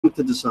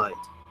to decide.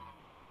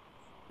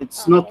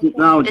 It's not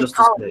now just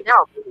a stage.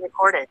 Now being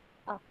recorded.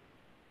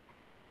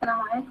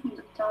 السلام عليكم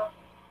دكتور.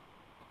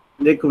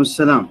 عليكم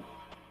السلام.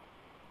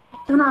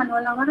 دكتور أنا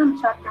ولا مرة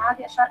مشاركة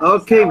عادي أشارك.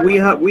 Okay, we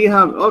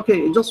have.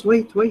 Okay, just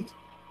wait.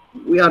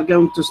 We are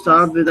going to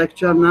start the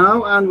lecture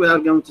now, and we are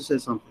going to say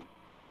something.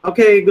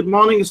 Okay, good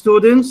morning,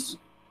 students.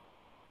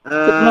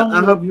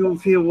 I hope you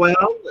feel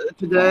well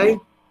today.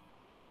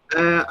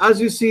 As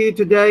you see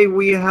today,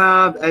 we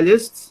have a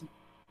list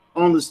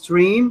on the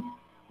stream.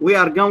 We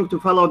are going to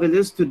follow the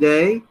list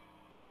today,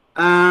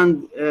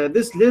 and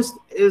this list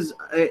is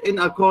in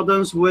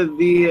accordance with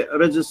the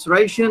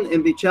registration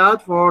in the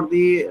chat for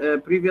the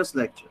previous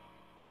lecture.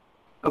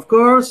 Of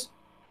course,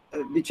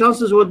 the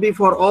chances would be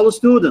for all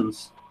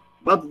students,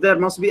 but there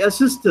must be a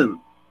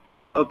system.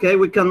 Okay,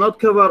 we cannot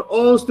cover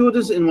all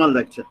students in one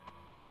lecture.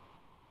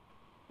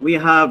 We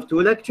have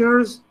 2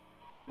 lectures,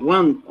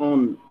 one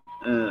on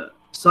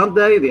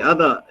Sunday, the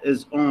other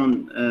is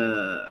on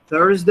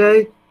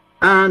Thursday,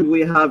 and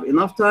we have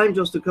enough time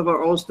just to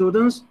cover all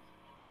students.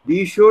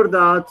 Be sure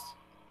that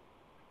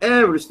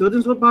every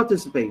student will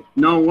participate.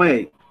 No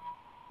way,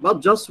 but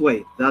just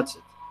wait, that's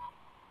it.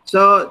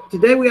 So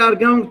today we are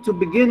going to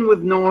begin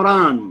with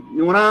Nouran.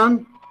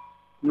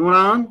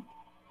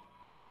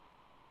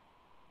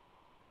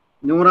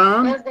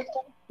 Yes, Doctor.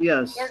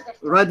 Yes. Yes, Doctor.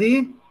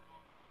 Ready?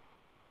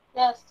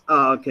 Yes.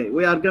 Okay,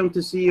 we are going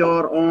to see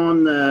your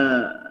own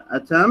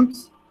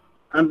attempts,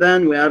 and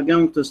then we are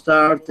going to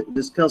start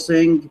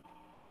discussing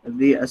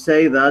the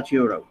essay that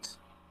you wrote.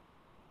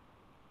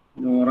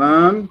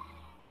 Nouran.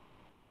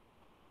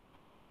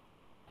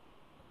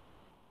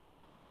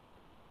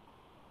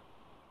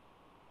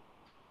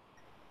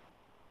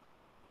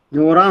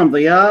 Nouran,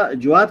 Diya,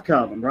 Jawad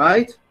Kadhim,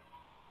 right?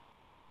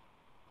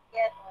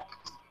 Yes.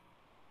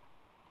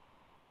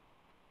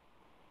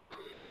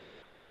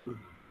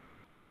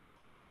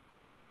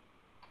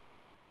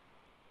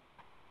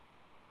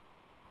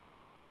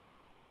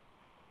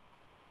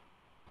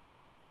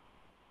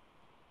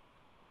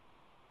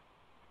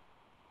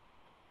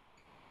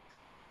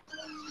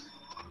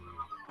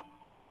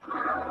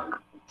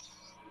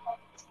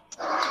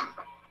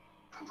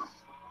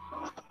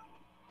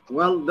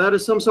 Well, there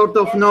is some sort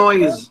of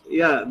noise.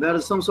 Yeah, there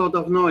is some sort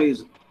of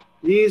noise.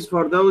 Please,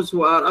 for those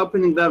who are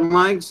opening their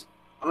mics,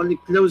 only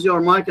close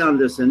your mic and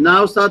listen.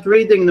 Now start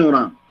reading,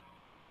 Nouran.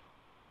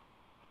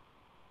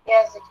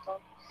 Yes, Doctor.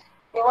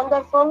 The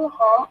wonderful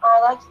home.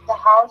 I liked the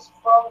house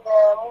from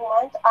the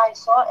moment I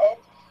saw it.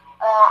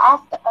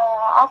 After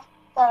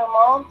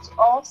months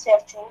of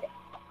searching,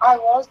 I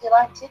was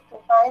delighted to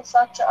find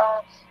such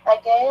a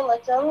gay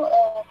little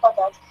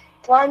cottage.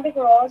 Climbing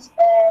rose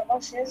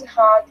bushes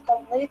had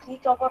completely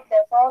covered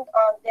the front,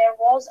 and there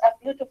was a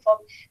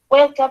beautiful,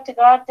 well-kept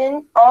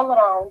garden all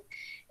around.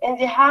 In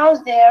the house,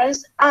 there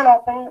is an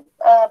open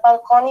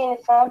balcony in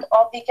front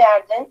of the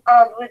garden,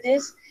 and with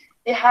this,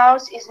 the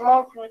house is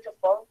more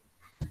beautiful.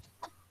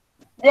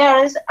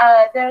 There is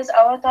a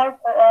water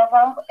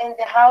pump in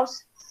the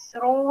house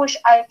through which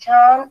I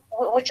can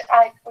water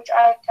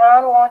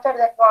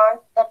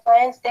the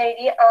plants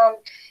daily, and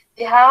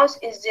the house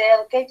is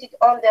located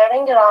on the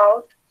ring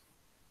road.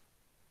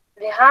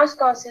 The house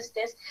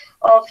consists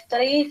of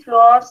 3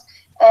 floors,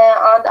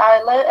 and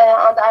I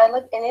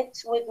live in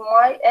it with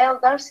my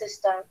elder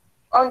sister.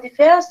 On the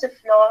first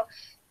floor,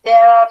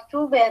 there are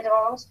 2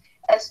 bedrooms,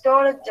 a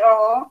storage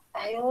room,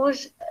 a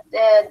huge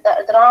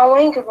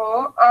drawing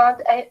room,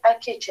 and a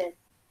kitchen.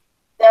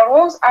 The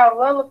rooms are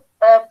well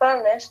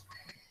furnished.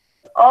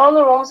 All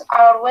rooms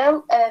are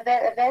well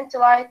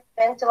ventilated.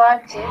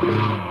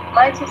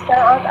 My sister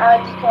and I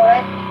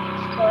decorate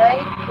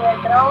the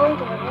drawing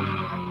room,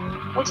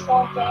 which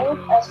contains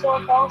a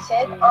sofa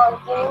set and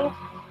dining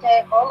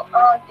table,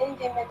 and in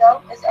the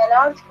middle is a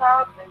large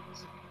carpet.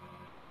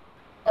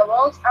 The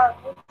walls are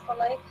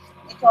beautifully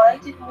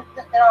decorated with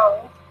the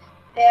drawings.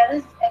 There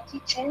is a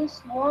kitchen,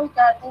 small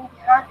garden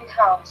behind the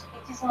house.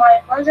 It is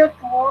my pleasure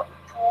to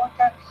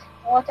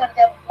water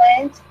the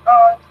plants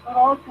and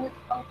grow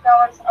beautiful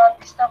flowers and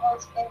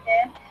vegetables in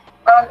them.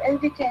 And in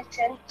the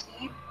kitchen,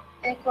 keep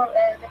the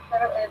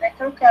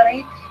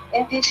crockery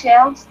in the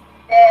shelves,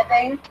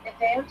 the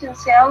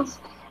utensils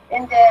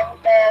in the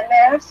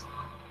mirrors.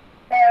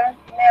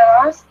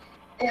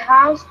 The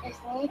house is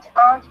neat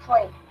and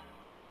clean.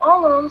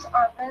 All rooms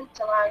are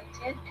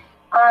ventilated.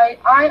 I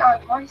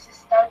and my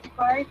sister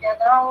decorate the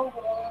drawing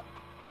room,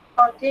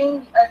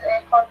 containing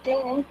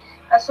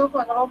a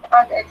sofa group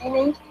and a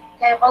dining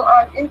table,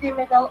 and in the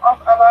middle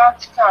of a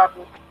large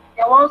garden.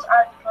 The walls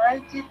are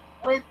decorated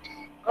with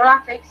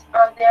graphics,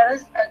 and there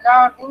is a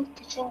garden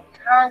kitchen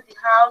behind the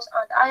house,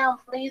 and I am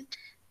pleased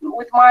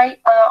with my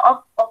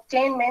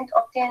obtainment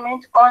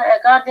on a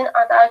garden,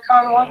 and I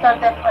can water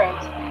the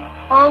plants.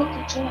 Home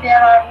kitchen,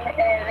 there are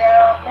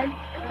many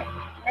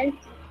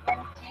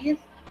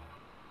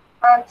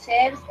and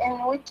shelves in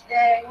which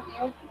the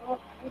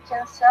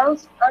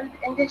utensils and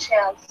in the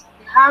shelves.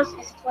 The house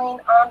is clean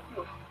and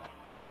beautiful.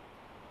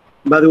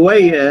 By the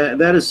way,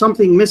 there is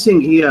something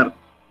missing here,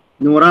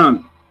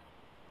 Nouran.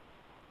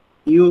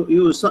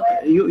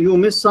 You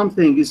missed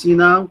something. You see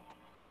now,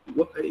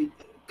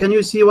 Can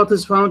you see what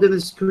is found in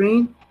the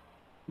screen?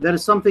 There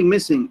is something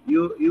missing.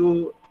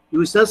 You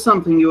said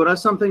something, you read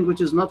something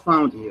which is not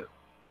found here.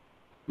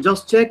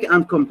 Just check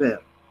and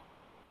compare.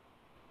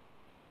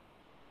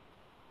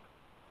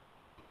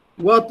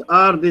 What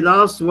are the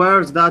last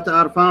words that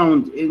are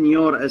found in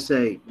your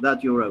essay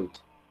that you wrote?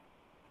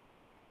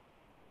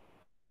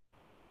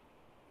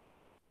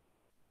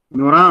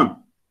 Nuran.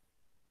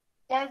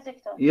 Yes,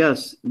 Doctor.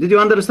 Yes. Did you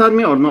understand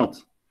me or not?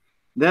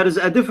 There is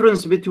a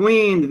difference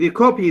between the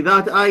copy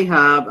that I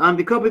have and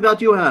the copy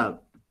that you have,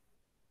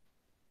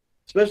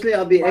 especially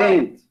at the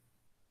end.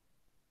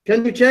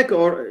 Can you check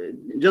or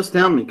just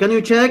tell me? Can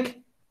you check?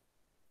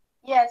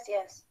 Yes,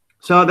 yes.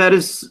 So there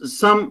is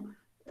some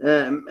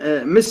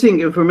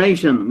missing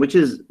information which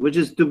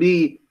is to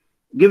be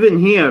given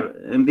here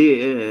in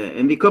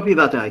the copy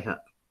that I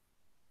have.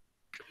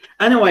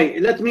 Anyway,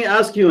 let me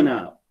ask you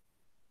now.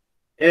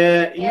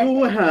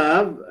 You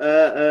have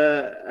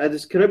a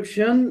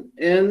description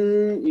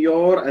in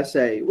your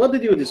essay. What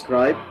did you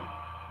describe?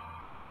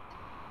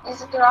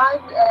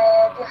 Describe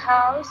the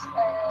house.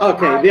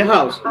 Okay, the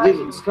house.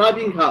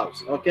 Describing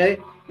house. Okay,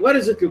 where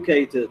is it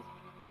located?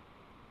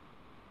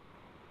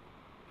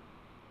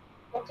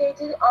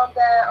 Located on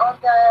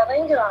the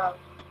ring road.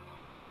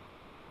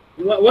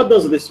 What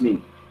does this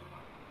mean?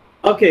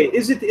 Okay,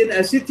 is it in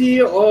a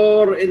city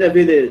or in a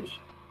village?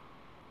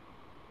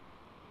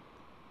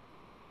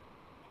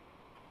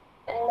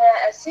 In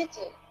a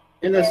city.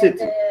 In a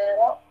city.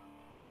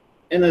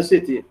 In a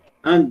city.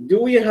 And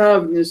do we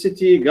have in the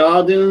city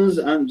gardens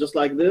and just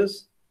like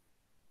this?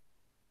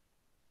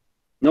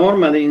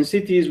 Normally in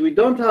cities we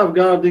don't have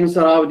gardens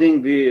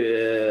surrounding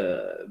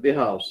the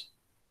house.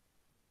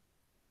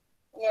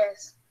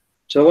 Yes.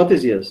 So what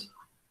is yes?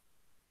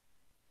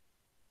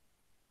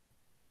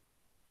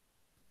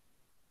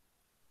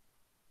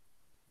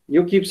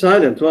 You keep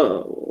silent.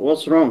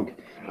 What's wrong?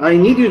 I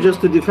need you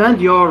just to defend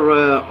your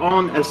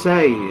own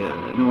essay,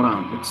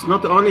 Nuran. It's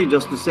not only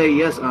just to say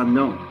yes and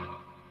no.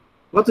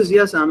 What is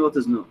yes and what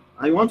is no?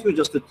 I want you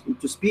just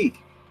to speak.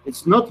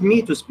 It's not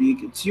me to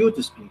speak, it's you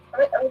to speak.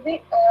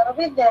 Repeat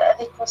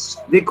the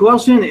question. The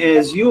question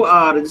is, you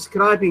are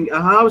describing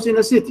a house in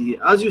a city,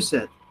 as you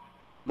said.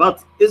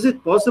 But is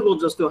it possible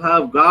just to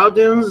have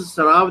gardens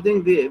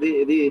surrounding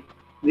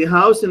the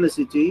house in the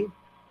city?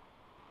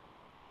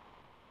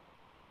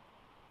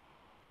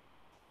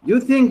 Do you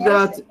think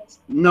that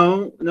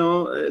no,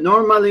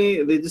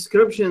 normally the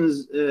description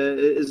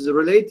is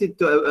related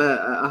to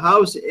a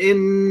house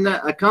in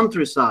a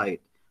countryside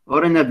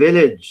or in a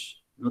village,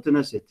 not in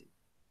a city.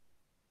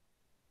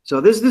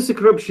 So this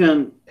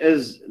description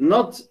is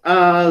not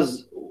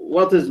as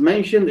what is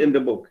mentioned in the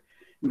book.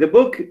 The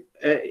book,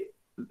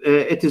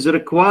 it is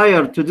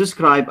required to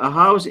describe a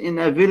house in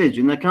a village,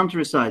 in a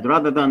countryside,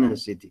 rather than in a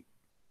city.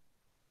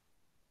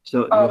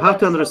 So you have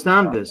to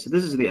understand this.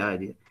 This is the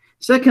idea.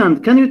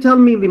 Second, can you tell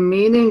me the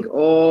meaning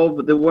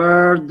of the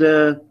word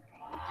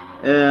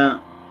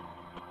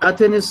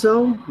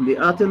Atenisal? The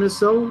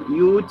Atenisal,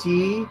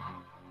 U-T-E-N-S-I-L-S.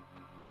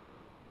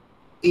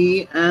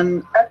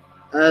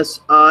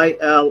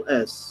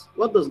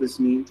 What does this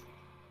mean?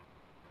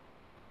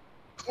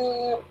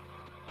 The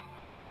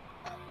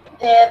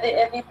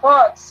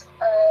pots.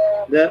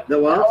 The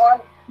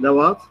what? The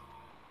what?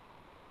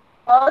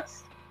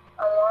 Pots.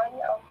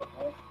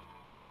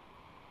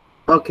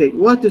 Okay,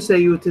 what to say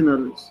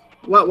utensils?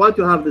 Why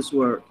to have this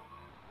word?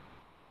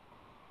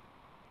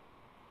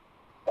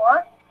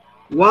 What?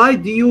 Why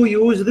do you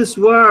use this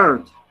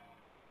word?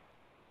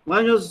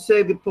 Why not just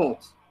say the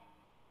pot?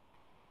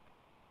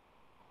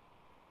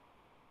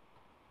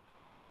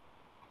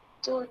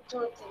 To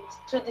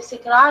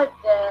describe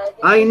the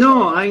I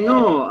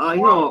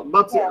know.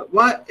 But yeah.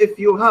 Why, if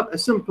you have a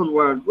simple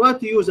word, why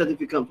to use a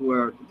difficult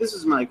word? This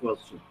is my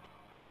question.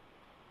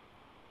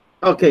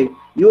 Okay,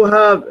 you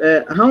have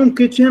a home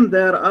kitchen.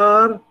 There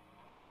are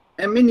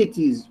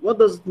amenities. What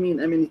does it mean,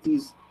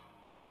 amenities?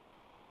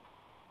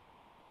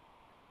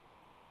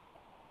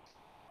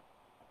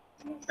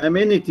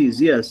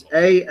 Amenities, yes.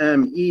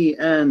 A-M-E-N-I-T-I-E-S.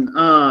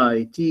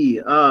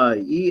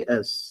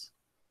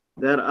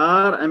 There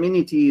are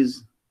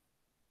amenities.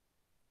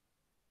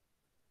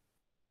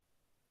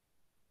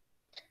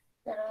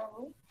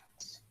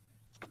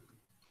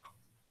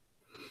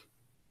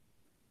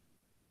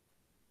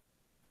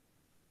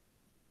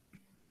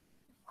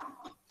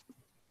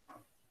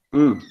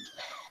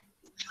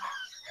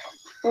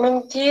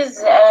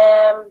 Amenities.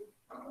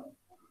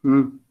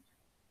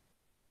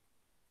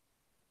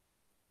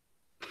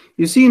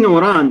 You see,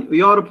 Nuran,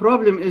 your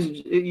problem is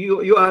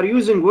you are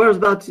using words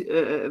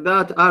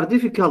that are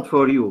difficult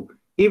for you,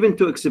 even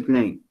to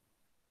explain.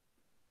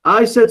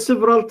 I said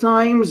several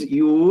times,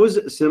 use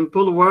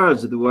simple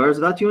words, the words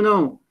that you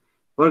know.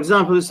 For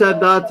example, you said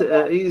that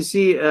you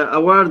see a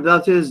word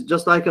that is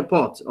just like a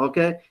pot,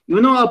 okay?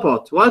 You know a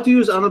pot. Why to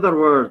use another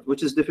word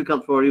which is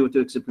difficult for you to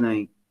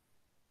explain?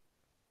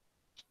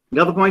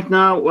 Got the point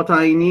now? What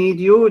I need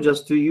you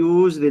just to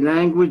use the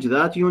language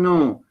that you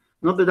know,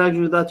 not the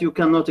language that you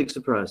cannot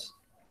express.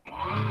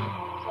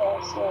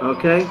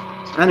 Okay?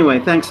 Anyway,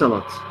 thanks a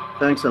lot.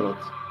 Thanks a lot.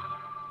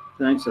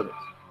 Thanks a lot.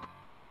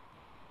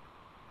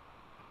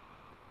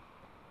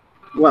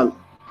 Well,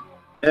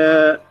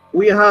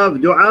 we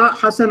have Dua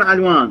Hassan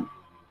Alwan.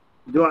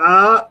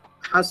 Dua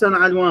Hassan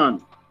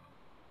Alwan.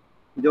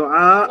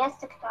 Dua. Yes,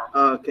 Doctor.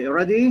 Okay,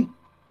 ready?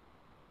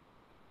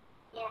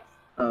 Yes.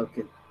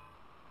 Okay.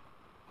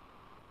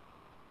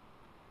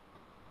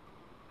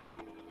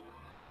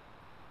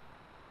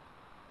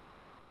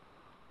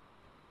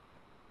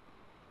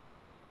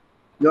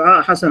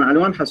 Dua Hassan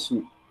Alwan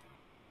Hassoun.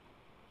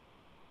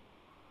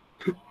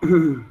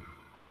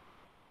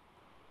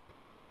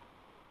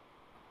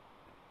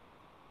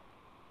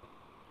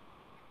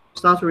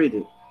 Start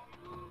reading.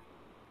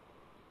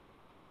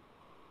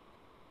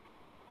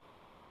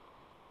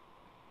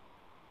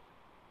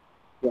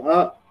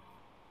 Dua.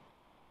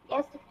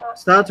 Yes, Doctor.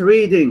 Start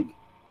reading.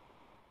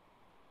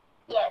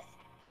 Yes.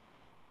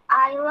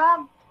 I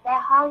loved the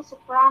house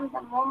from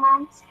the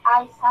moment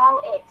I saw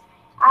it.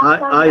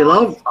 I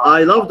loved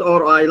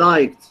or I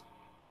liked.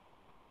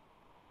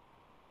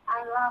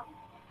 I loved.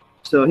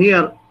 So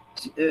here,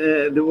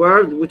 the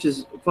word which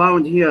is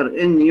found here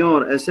in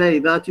your essay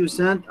that you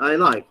sent, I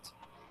liked.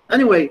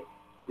 Anyway,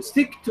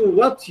 stick to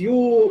what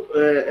you,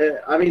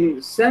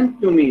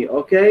 sent to me,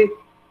 okay?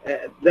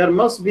 There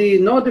must be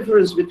no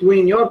difference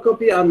between your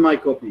copy and my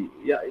copy.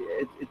 Yeah,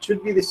 it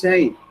should be the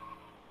same.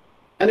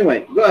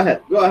 Anyway, go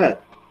ahead, go ahead.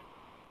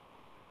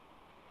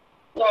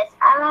 Yes,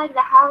 I liked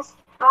the house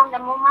from the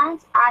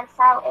moment I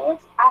saw it.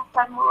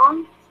 After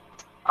months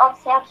of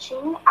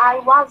searching, I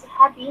was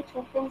happy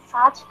to find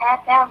such a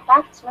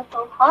perfect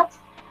little hut.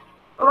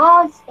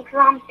 Rose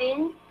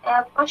climbing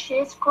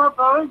bushes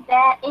covered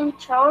the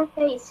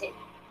interfaces.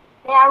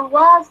 There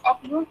was a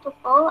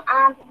beautiful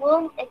and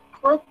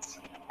well-equipped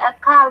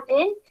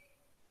garden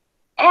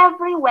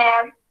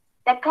everywhere.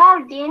 The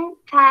garden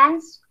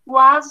fence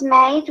was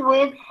made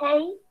with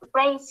hay,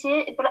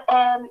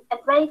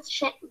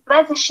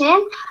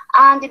 precision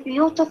and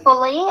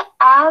beautifully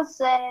as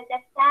the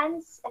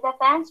fence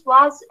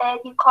was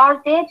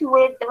decorated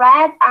with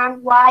red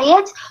and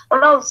white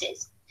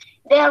roses.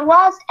 There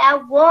was a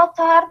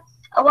water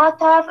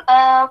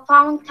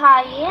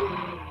fountain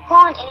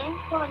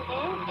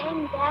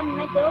in the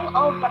middle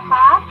of the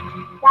park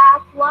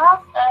that was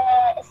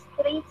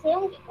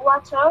squirting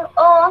water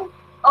on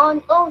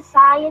all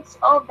sides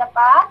of the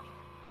park.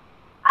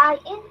 I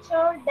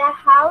entered the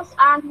house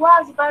and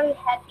was very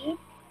happy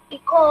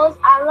because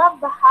I love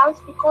the house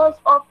because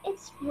of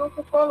its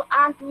beautiful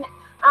and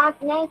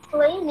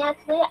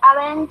neatly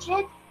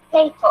arranged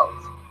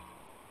petals.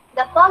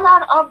 The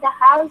color of the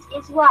house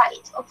is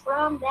white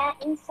from the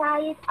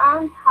inside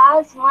and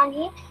has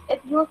many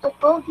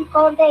beautiful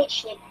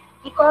decoration.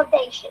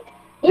 Decoration.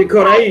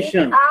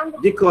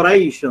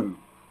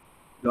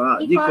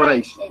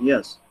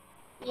 Yes.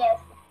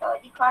 Yes,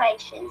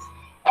 decorations.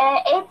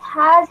 It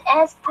has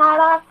a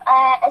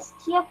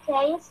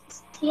staircase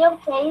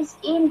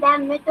in the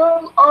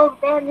middle of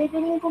the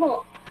living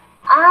room,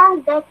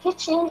 and the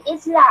kitchen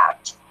is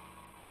large.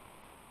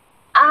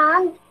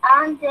 And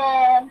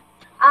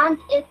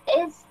it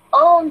is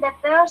on the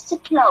first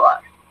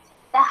floor.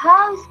 The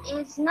house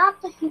is not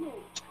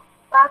huge,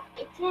 but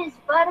it is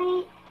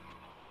very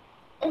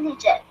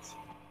elegant.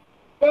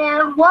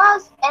 There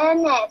was a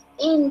net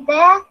in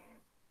the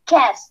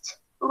guest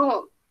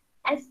room,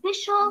 a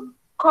special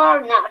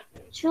corner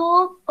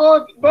to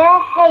put the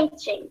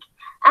heating,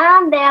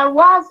 and there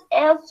was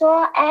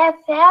also a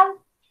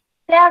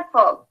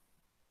fearful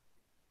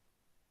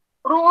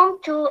room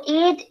to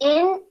eat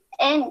in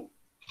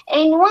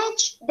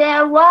which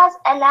there was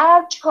a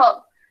large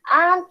hall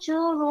and 2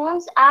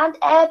 rooms and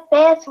a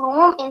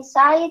bathroom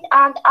inside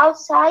and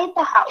outside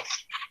the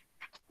house.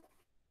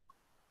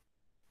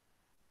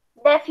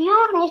 The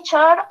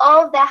furniture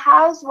of the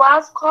house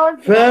was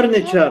called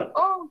furniture.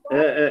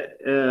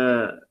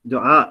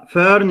 Dua,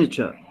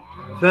 furniture.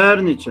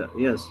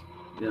 Yes.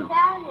 Yeah.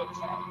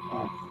 Furniture.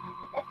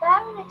 The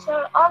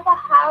furniture of the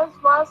house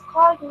was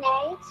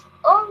coordinated.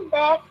 All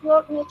the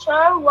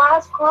furniture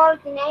was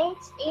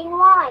coordinated in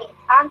white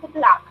and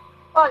black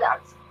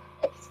colors,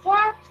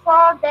 except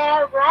for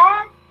the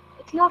red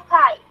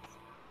curtains.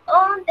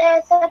 On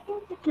the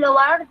second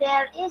floor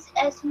there is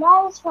a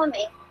small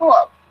swimming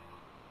pool,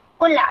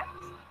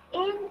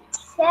 in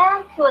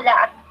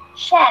circular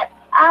shape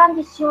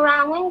and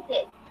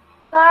surrounded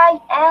by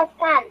a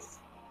fence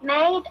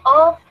made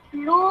of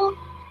blue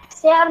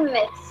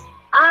ceramics.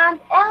 And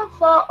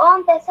also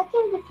on the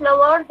second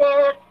floor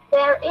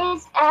there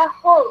is a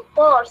hall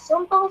for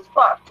simple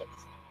sports.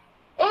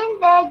 In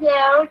the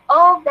yard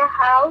of the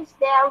house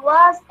there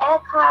was a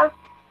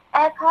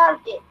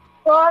garden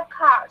for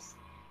cars.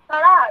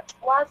 Garage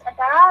was a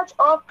garage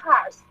of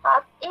cars,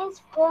 but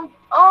it could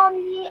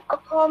only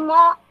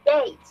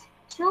accommodate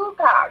 2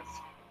 cars.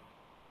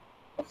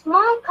 A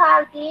small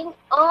garden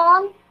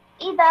on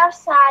either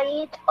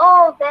side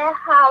of the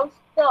house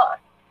door,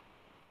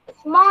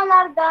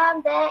 smaller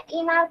than the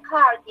inner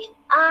garden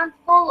and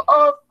full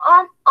of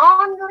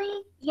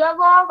only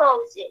yellow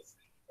roses.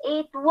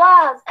 It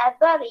was a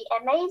very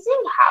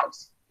amazing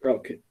house.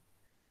 Okay.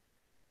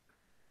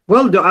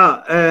 Well,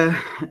 Dua,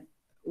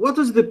 what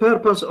is the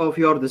purpose of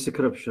your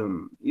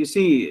description? You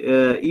see,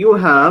 you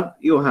have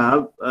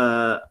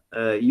your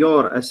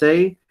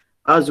essay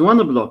as one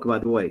block, by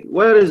the way.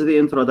 Where is the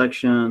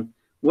introduction?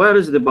 Where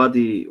is the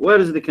body? Where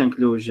is the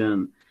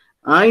conclusion?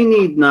 I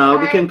need now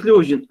the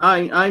conclusion.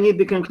 I need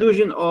the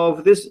conclusion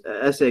of this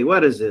essay.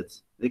 Where is it?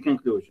 The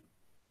conclusion.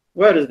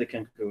 Where is the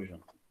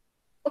conclusion?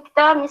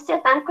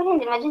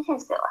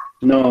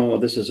 No,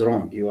 this is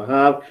wrong. You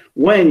have,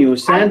 when you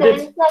send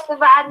it,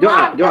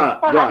 Dua.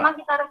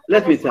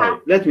 Let me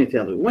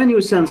tell you. When you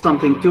send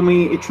something to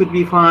me, it should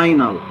be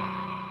final.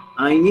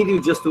 I need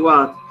you just to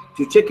what?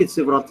 To check it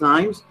several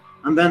times,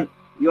 and then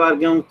you are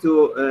going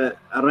to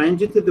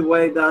arrange it the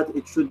way that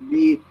it should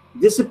be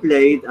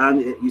displayed,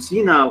 and you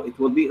see now it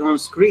will be on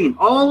screen.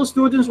 All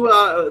students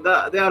will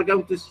they are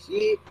going to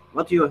see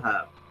what you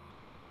have.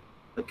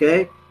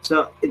 Okay,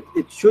 so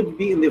it should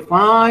be in the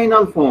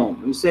final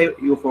form. You say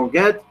you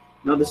forget,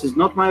 no, this is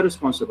not my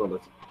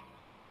responsibility.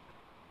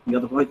 You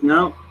got the point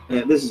now?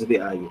 This is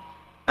the idea.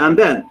 And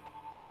then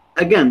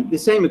again, the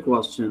same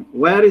question,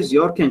 where is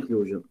your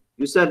conclusion?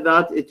 You said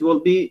that it will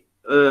be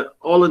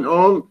all in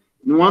all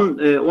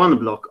one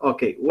block.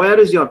 Okay, where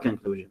is your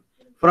conclusion?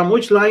 From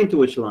which line to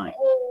which line?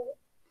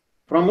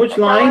 From which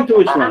line to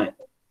which line?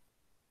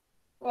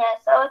 Yeah,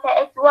 so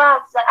it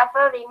was a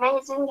very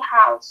amazing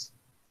house.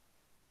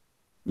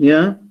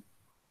 Yeah.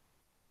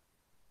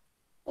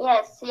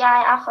 Yes,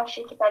 yeah.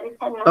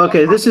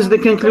 Okay, this is the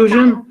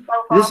conclusion.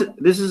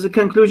 This is the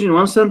conclusion.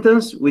 One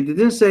sentence. We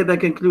didn't say the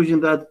conclusion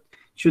that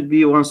should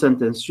be one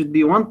sentence. Should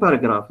be one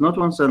paragraph, not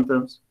one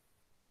sentence.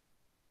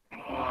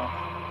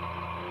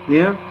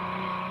 Yeah.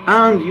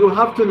 And you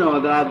have to know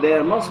that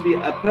there must be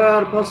a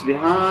purpose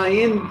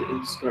behind the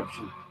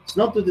description. It's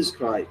not to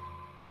describe.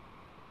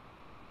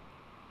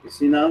 You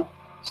see now?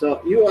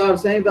 So you are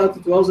saying that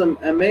it was an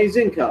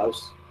amazing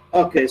house.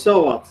 Okay,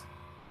 so what?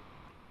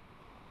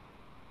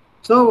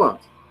 So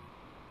what?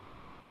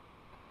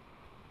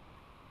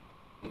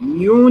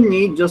 You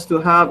need just to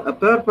have a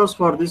purpose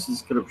for this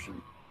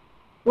description.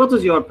 What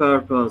is your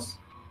purpose?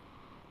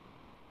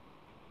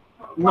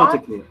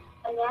 Not clear.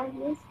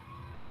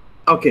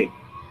 Okay.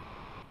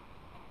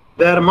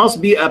 There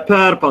must be a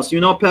purpose. You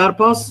know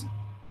purpose?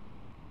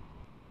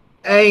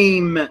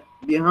 Aim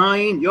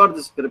behind your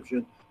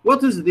description.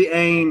 What is the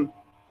aim?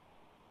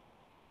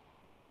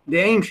 The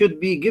aim should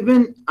be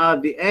given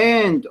at the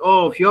end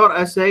of your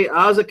essay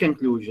as a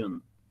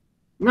conclusion.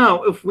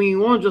 Now, if we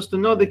want just to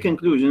know the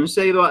conclusion,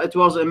 say that it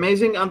was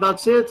amazing and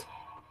that's it?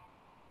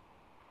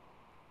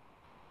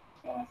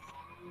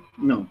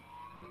 No,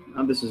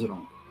 and this is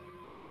wrong.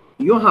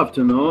 You have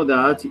to know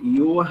that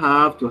you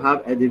have to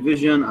have a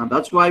division, and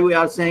that's why we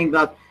are saying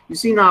that. You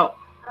see now,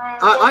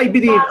 I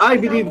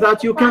believe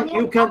that you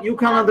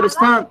can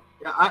understand.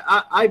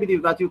 I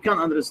believe that you can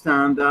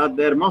understand that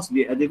there must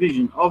be a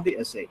division of the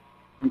essay: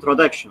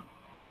 introduction,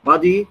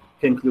 body,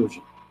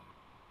 conclusion.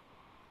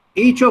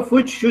 Each of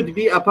which should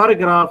be a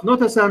paragraph,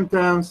 not a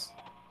sentence.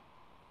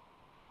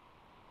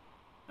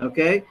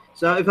 Okay.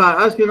 So if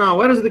I ask you now,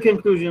 where is the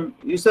conclusion?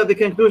 You said the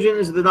conclusion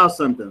is the last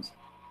sentence.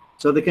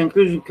 So the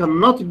conclusion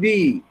cannot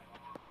be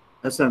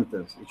a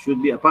sentence. It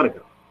should be a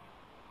paragraph.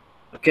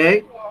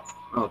 Okay? Yes.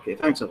 Okay,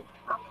 thanks a lot.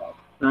 Okay.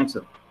 Thanks a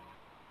lot.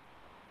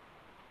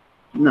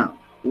 Now,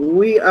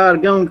 we are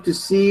going to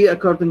see,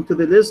 according to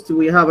the list,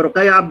 we have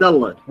Ruqayya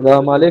Abdullah.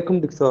 السلام عليكم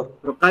دكتور.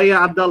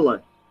 Ruqayya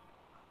Abdullah.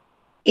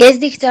 Yes,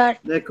 دكتور.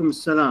 عليكم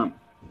السلام.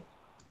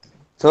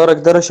 دكتور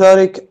أقدر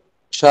أشارك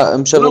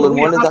مشغل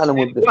المولد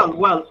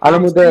على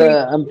مود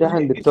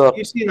امتحن دكتور.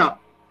 You see now,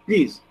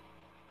 please,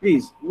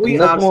 we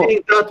are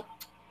saying that.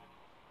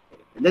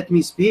 Let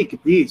me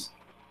speak, please.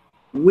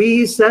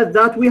 We said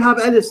that we have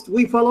a list.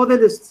 We follow the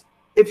list.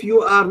 If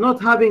you are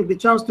not having the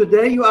chance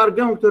today, you are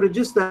going to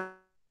register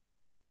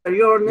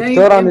your name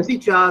in the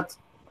chat.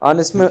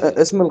 أنا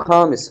اسم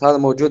الخامس هذا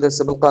موجود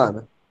هسه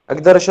بالقائمة.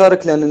 أقدر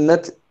أشارك لأن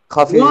النت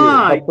خافي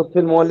يخبط في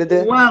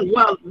المولدة.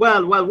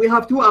 Well, we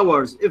have 2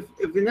 hours. If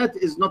the net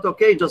is not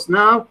okay just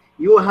now,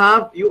 you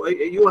have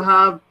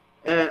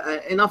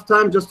enough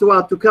time just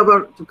to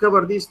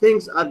cover these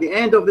things at the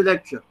end of the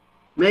lecture,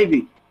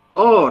 maybe.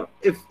 Or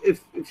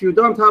if you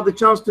don't have the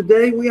chance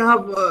today, we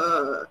have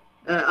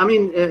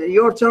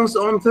your chance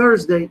on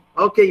Thursday.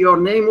 Okay, your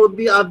name would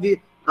be at the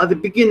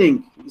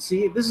beginning. You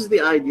see, this is the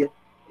idea.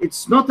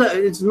 It's not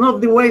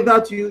the way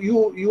that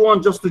you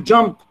want just to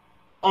jump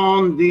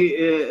on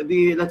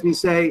the let me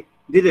say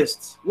the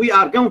list. We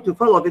are going to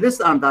follow the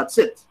list and that's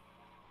it.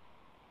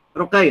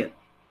 Ruqayya.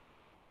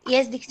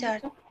 Yes,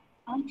 دكتور.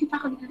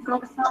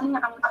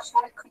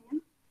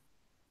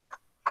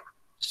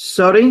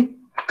 Sorry,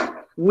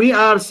 we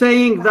are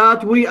saying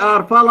that we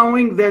are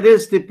following the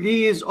list.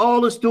 Please,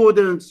 all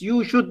students,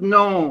 you should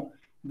know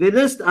the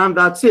list and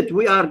that's it.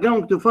 We are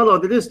going to follow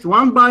the list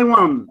one by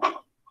one.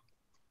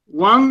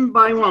 One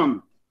by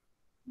one.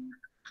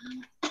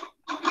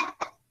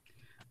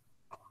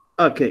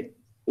 Okay,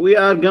 we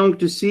are going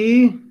to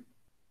see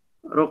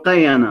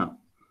Ruqayya now.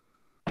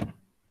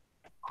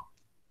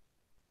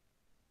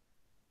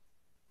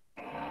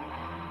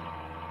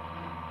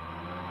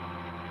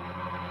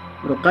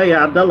 رقية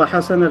عبد الله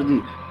حسن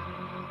رديف.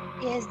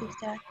 Yes,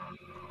 doctor.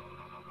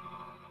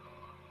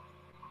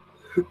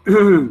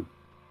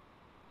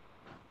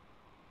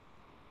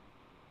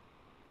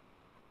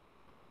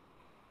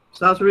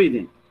 Start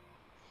reading.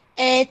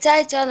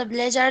 Title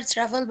Pleasure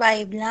Travel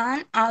by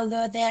Plan.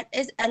 Although there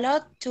is a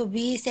lot to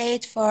be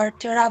said for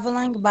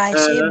traveling by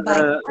ship,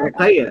 by car.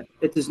 رقية,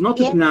 it is not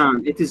a Yes. plan,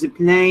 it is a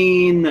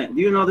plane. Do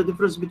you know the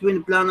difference between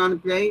a plan and a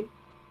plane?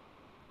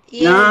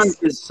 Plan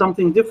Yes. is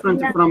something different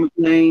Yeah. from a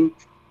plane.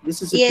 This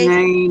is a Yes.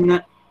 plane.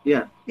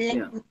 Yeah.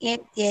 Yeah.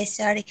 Yes,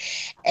 sorry.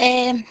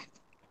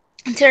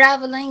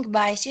 Traveling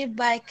by ship,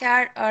 by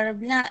car, or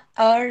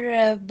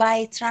by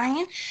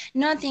train,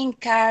 nothing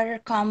can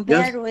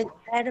compare with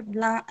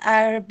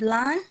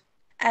airplane.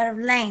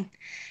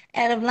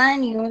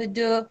 Airplane, you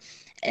do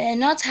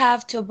not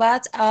have to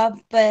put up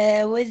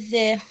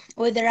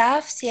with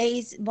rough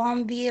seas,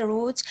 bumpy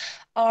routes,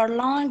 or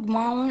long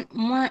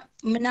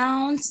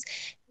mountains.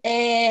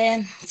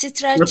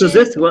 What is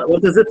it? Stretches.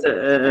 What is it,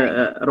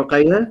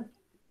 رقية?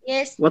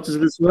 Yes, What is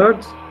this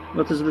word?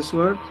 What is this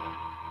word?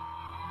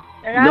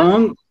 rough,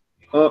 Long?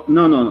 Oh,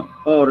 no.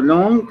 Or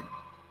long?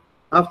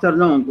 After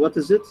long, what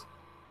is it?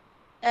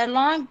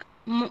 long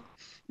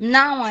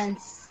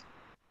mountains.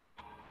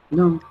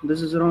 No,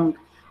 this is wrong.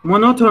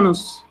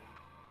 Monotonous.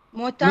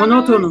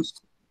 Monotonous.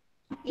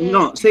 Yes,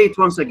 No, say it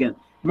once again.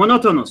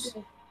 Monotonous.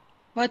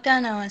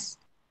 monotonous.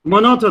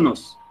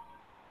 Monotonous.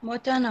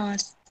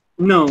 Monotonous.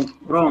 No,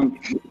 wrong.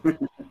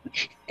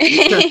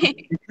 You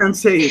can't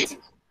say it.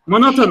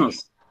 Monotonous.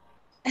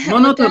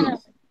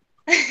 Monotonous.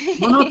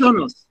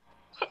 Monotonous.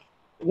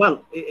 Well,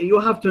 you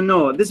have to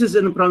know, this is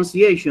in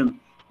pronunciation.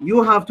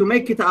 You have to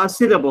make it as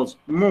syllables.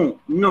 Mo,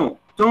 no,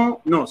 ton,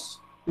 nos.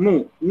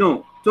 Mo,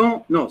 no,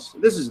 ton, nos.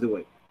 This is the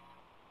way.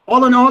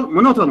 All in all,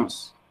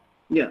 monotonous.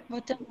 Yeah.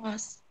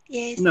 Monotonous.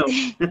 Yes. No.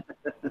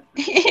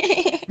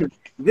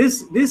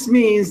 This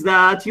means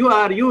that you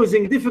are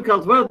using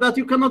difficult words that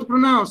you cannot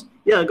pronounce.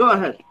 Yeah, go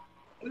ahead.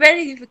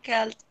 Very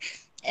difficult.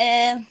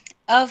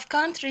 Of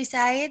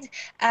countryside,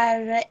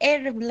 our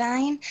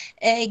airplane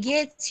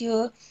gets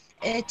you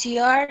to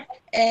your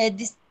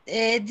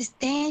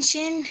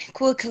destination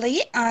quickly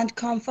and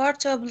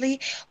comfortably.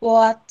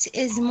 What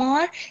is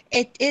more,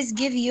 it is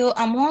give you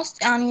a most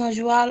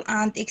unusual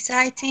and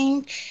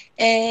exciting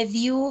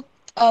view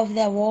of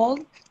the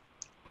world,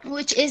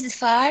 which is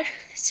far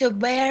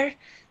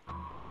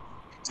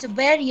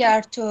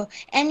superior to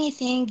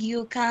anything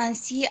you can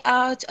see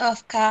out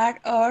of car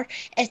or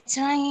a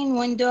train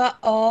window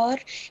or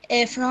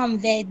from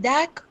the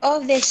deck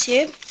of the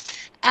ship.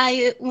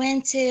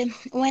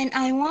 When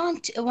I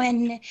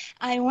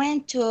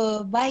went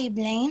to by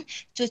plane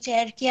to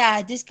Turkey.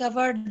 I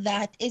discovered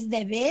that is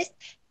the best,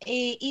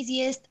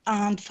 easiest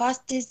and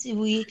fastest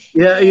way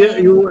Yeah,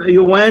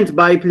 you went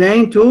by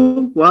plane to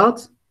what?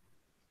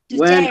 to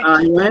When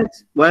I Turkey. went,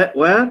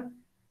 where?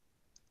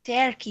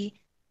 Turkey.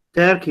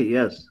 Turkey,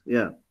 yes,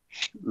 yeah.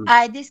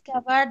 I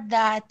discovered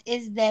that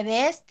is the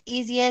best,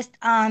 easiest,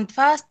 and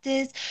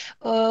fastest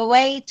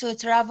way to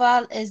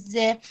travel is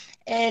the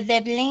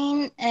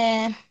plane.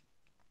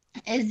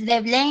 Is the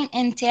plane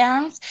in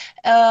terms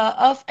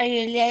of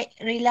a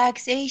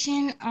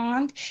relaxation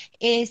and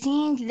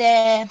seeing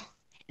the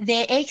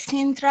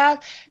central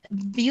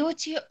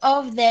beauty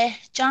of the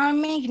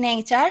charming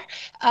nature,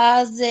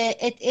 as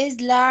it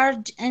is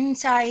large in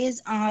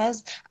size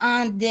as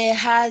and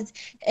has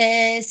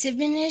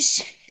Spanish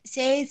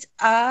says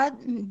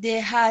and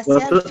has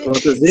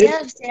What is it?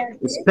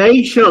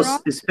 self-service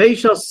from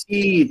Spacious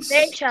seats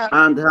special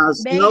and has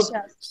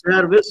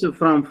self-service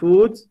from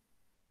food.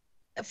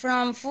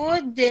 from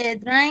food,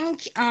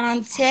 drink,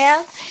 and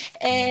sell,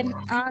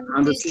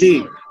 And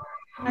sleep.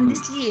 and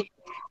sleep.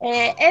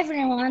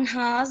 Everyone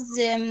has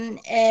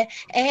a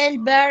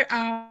helper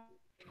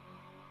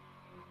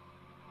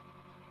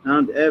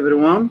And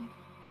everyone.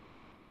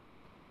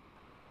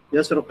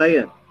 Yes,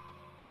 رقية.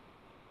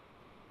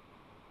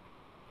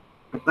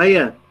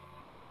 رقية.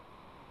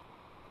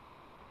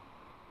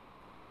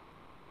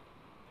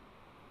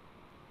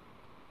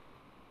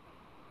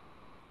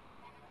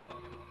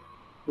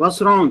 What's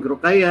wrong,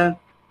 رقية?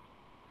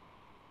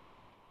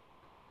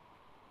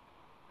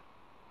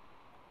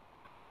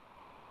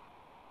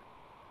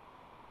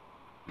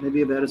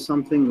 Maybe there is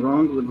something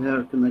wrong with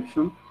her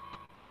connection.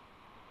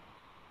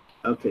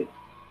 Okay,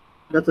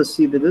 let us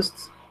see the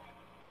list.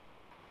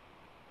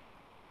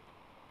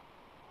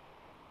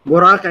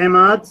 Burak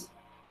Ahmad.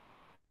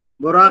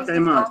 Burak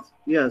Ahmad.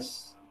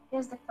 Yes.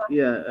 Yes, doctor.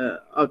 Yeah.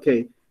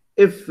 Okay.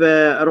 If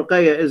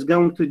Ruqayya is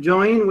going to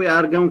join, we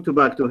are going to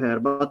back to her.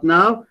 But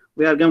now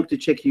we are going to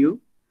check you.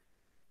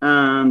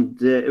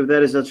 And if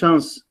there is a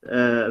chance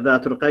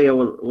that Ruqayya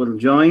will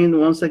join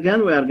once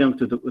again, we are going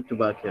to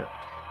back her.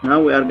 Now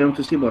we are going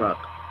to see Burak.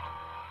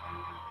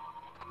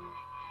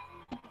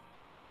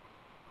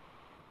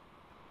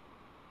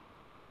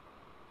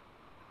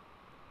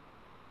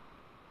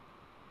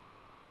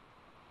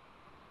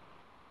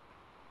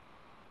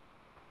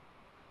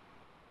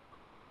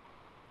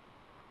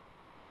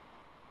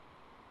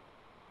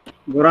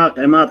 Burak,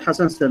 Ahmad,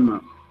 Hassan,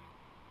 Salman.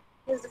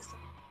 Yes, doctor.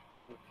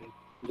 Okay.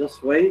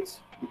 just wait,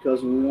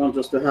 because we want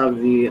just to have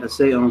the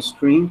essay on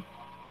screen.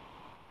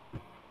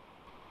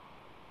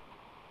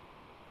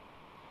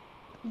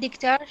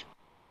 دكتور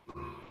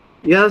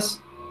Yes.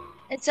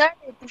 sorry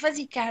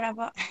تفضل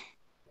كهرباء.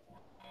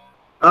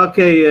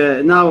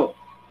 Okay, now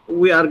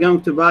we are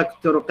going to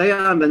back to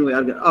Ruqayya, and then we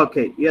are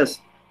okay. Yes,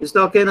 is it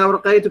okay now,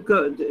 Ruqayya,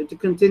 to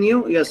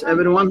continue? Yes,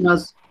 everyone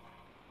has.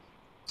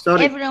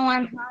 Sorry.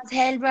 Everyone has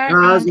helper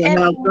Has and a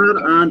helper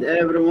everyone and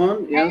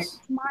everyone. Yes.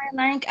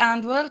 smiling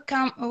and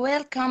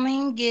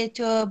welcoming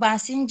to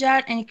passenger,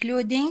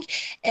 including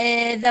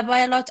the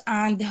pilot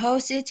and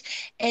host.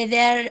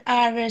 There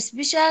are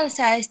special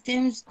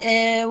systems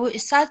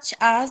such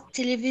as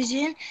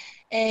television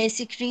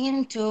screen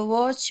to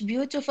watch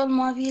beautiful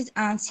movies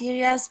and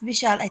series.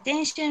 Special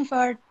attention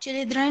for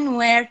children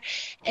where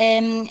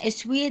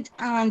sweet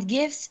and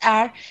gifts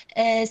are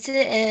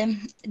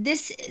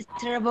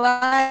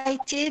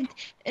distributed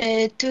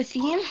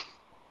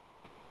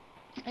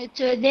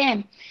to them.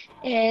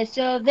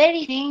 So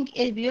everything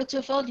is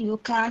beautiful. You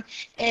can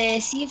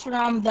see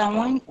from the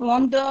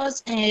windows,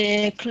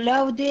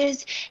 clouds,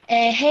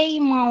 high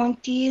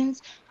mountains,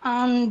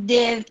 and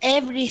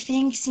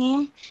everything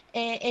seems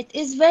it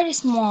is very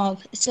small.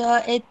 So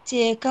it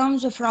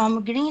comes from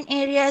green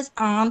areas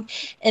and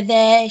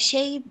the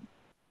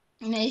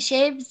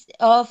shapes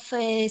of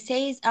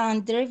seas and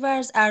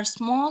rivers are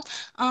small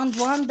and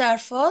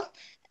wonderful.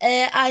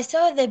 I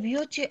saw the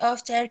beauty of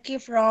Turkey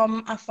from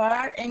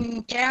afar in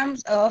terms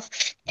of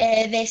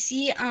the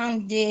sea and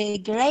the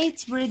great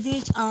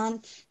bridge, and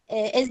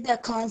is the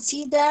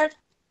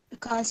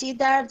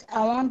considered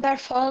a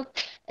wonderful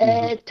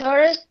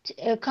tourist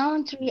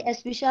country,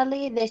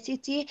 especially the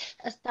city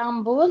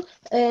Istanbul,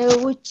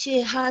 which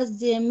has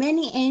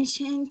many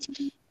ancient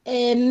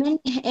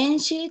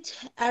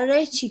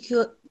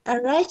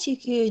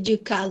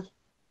archaeological.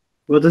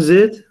 What is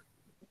it?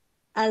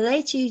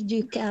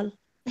 Archaeological.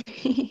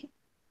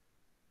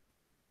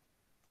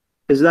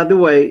 Is that the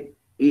way?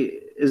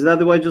 Is that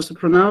the way just to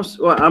pronounce?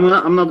 Well,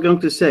 I'm not going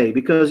to say,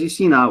 because you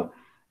see now,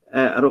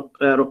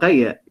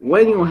 Ruqayya,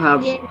 when you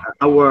have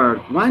a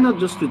word, why not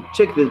just to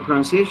check the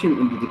pronunciation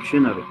in the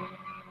dictionary?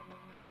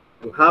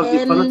 You have the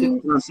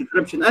phonetic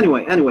transcription.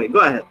 Anyway, go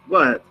ahead.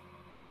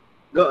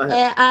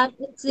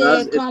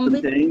 It's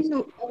combined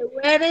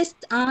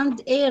rarest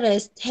and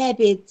rarest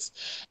habits.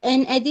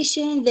 In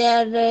addition,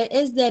 there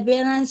is the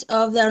appearance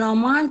of the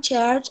Roman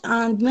church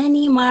and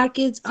many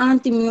markets and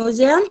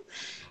museums.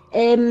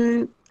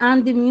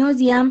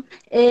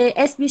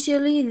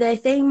 Especially the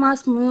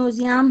famous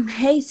museum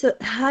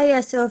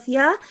Hagia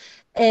Sophia,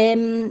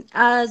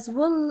 as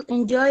well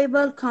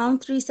enjoyable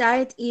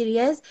countryside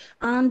areas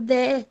and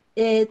the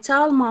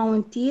tall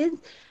mountains.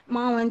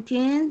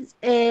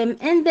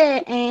 In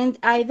the end,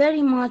 I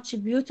very much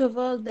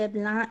beautiful the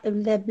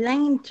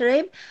plane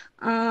trip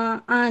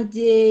and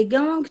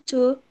going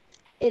to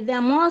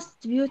the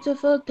most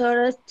beautiful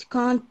tourist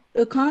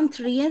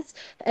countries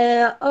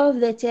of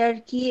the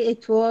Turkey.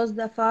 It was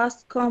the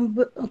fast,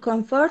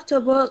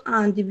 comfortable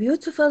and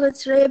beautiful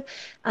trip.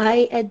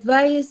 I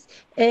advise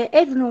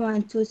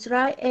everyone to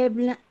try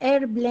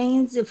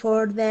airplanes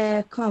for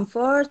the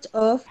comfort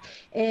of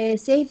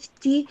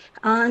safety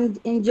and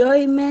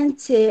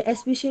enjoyment,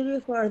 especially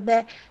for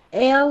the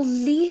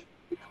elderly.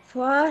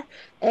 Far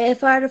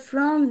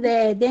from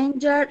the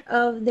danger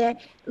of the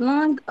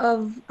long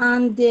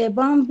and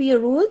bumpy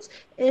roads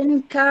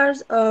in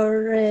cars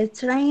or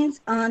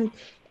trains, and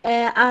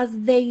as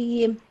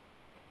they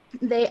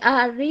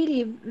are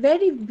really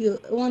very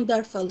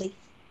wonderfully.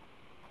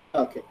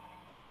 Okay.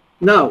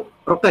 Now,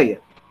 Ruqayya.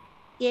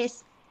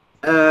 Yes.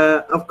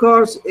 Of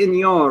course, in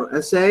your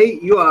essay,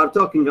 you are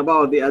talking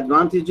about the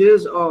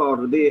advantages,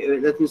 or the,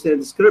 let me say,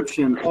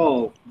 description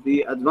of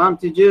the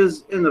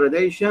advantages in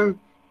relation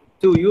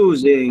to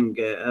using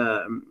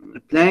a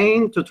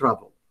plane to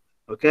travel.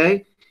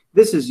 Okay,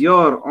 this is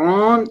your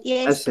own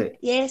essay.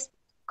 Yes.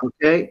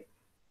 Okay,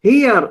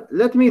 here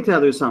let me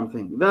tell you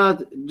something,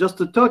 that just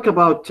to talk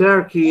about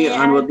Turkey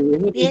and what we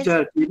have in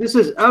Turkey, this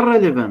is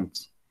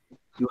irrelevant.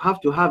 You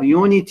have to have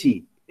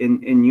unity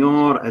in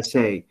your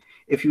essay.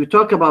 If you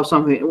talk about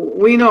something,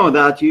 we know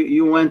that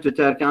you went to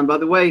Turkey, and by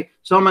the way,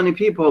 so many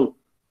people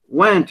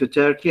went to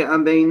Turkey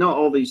and they know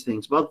all these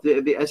things, but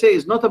the essay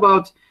is not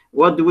about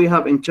what do we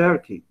have in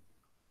Turkey.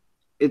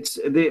 It's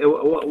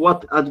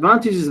what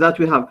advantages that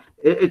we have.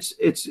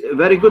 It's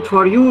very good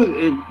for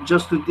you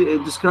just to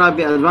describe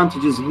the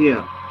advantages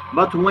here.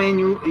 But when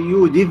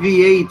you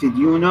deviated,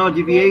 you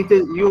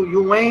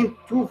went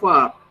too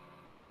far.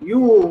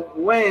 You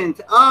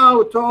went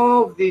out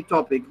of the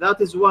topic.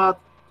 That is what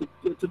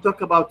to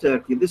talk about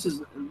Turkey. This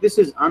is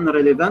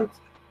irrelevant.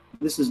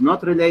 This is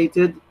not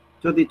related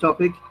to the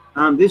topic,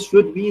 and this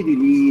should be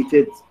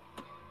deleted.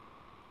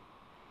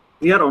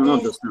 Here or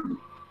not, just now.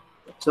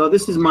 So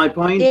this is my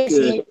point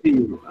to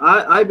you.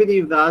 I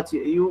believe that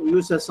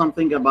you said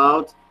something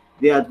about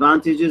the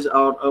advantages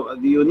or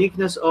the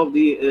uniqueness of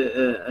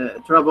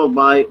the travel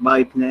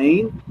by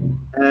plane.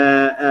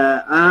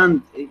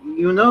 And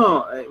you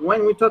know,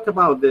 when we talk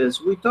about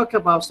this, we talk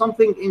about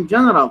something in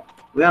general.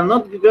 We are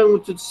not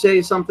going to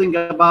say something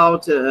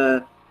about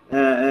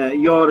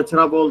your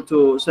travel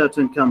to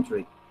certain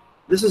country.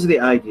 This is the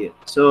idea.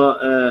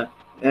 So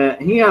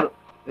here,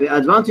 the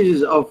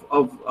advantages of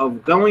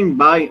going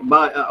by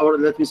or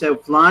let me say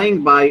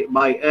flying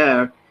by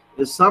air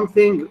is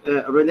something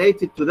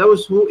related to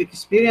those who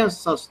experience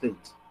such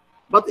things.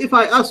 But if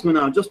I ask you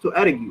now, just to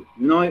argue,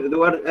 you know the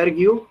word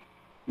argue?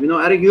 You know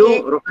argue,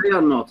 Yes. Ruqayya,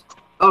 or not?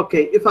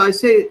 Okay, if I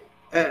say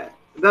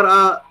there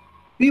are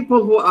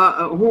people who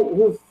are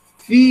who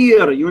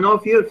fear, you know,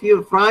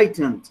 fear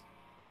frightened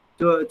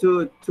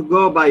to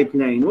go by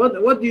plane.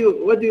 What do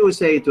you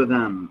say to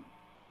them?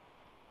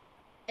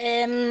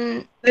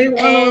 Say,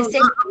 well, Say,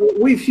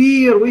 we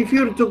fear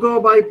to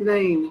go by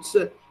plane. It's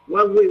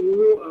well,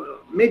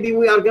 maybe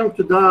we are going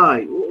to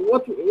die.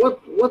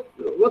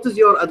 What is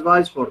your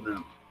advice for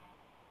them?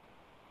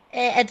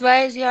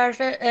 advise you are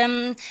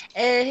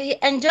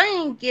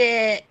enjoying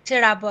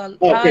travel.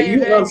 Okay,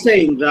 you are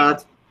saying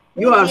that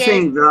Yes,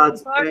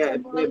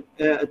 comfortable.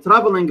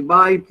 traveling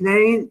by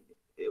plane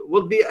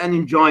would be an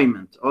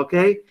enjoyment.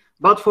 Okay,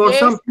 but for Yes,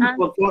 some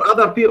people,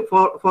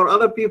 for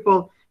other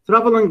people,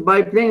 traveling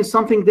by plane is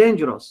something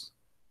dangerous.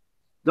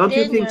 Don't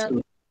you think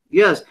dangerous. so?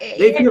 Yes,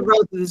 they Yes, feel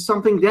that this is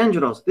something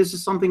dangerous. This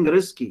is something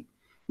risky.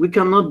 We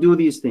cannot do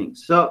these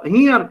things. So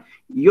here,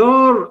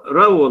 your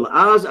role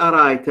as a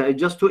writer is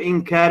just to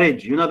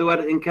encourage. You know the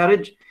word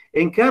encourage.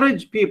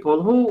 Encourage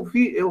people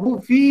who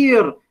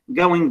fear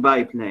going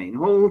by plane,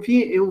 who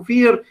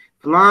fear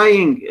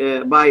flying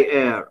by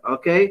air.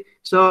 Okay.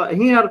 So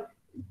here,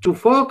 to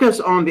focus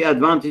on the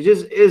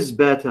advantages is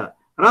better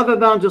rather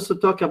than just to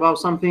talk about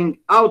something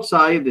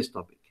outside this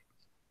topic.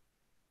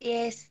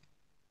 yes,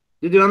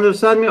 Did you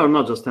understand me or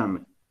not? Just tell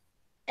me.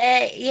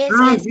 yes,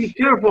 And yes,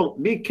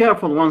 be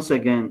careful once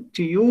again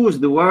to use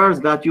the words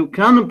that you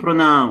can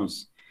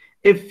pronounce.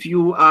 If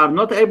you are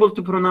not able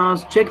to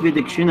pronounce, check the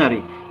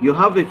dictionary. You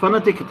have the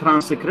phonetic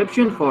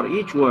transcription for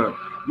each word.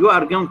 You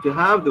are going to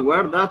have the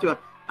word that you are,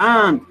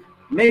 and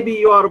maybe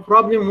you are a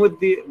problem with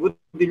the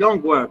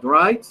long word,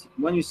 right?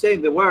 When you say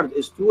the word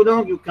is too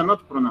long, you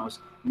cannot pronounce.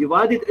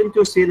 Divide it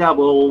into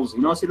syllables.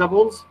 You know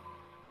syllables?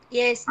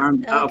 yes.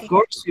 And of Okay.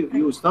 course,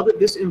 you studied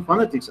this in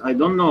phonetics. I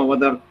don't know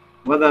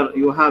whether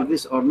you have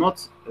this or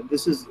not.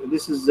 This is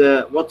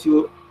what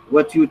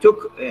you took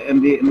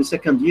in the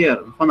second year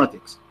in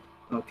phonetics.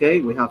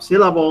 Okay, we have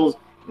syllables.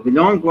 The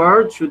long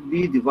word should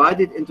be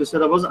divided into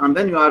syllables, and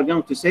then you are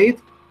going to say it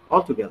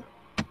all together.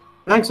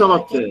 Thanks a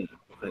lot. Okay.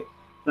 Okay.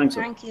 Thanks a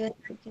lot. Thank you.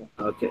 Thank you.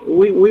 Okay,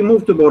 we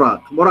move to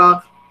Burak.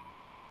 Burak.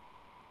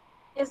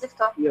 Yes,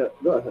 Doctor. Yeah,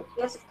 go ahead.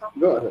 Yes, Doctor.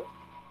 Go ahead.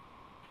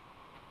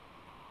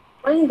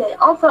 Rainy day.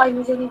 Also, I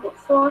usually look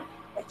for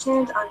a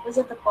change and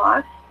visit the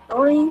park.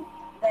 During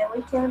the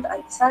weekend,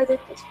 I decided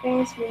to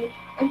experience the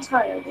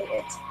entire day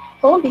at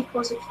home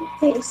because a few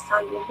things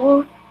can be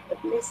more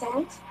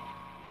pleasant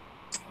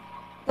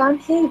than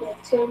heading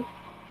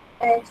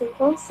to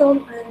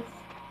consume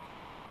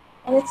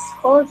and it's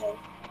gorgeous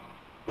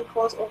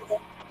because of the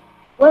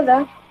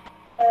weather.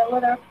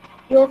 Whether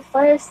your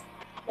first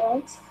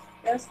jumps,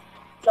 first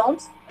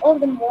jumps of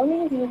the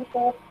morning you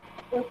go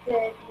with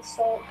the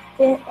so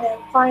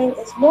fine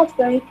is not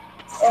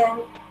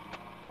um,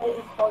 very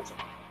important.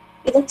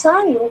 By the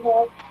time you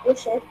have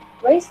wished,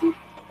 raced and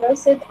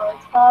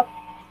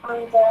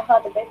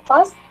had a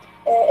breakfast,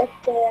 it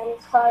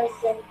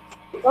has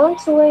begun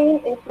to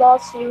rain. It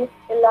plus you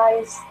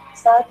realize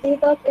sadly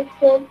that it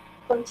will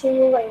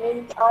continue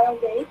raining all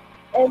day,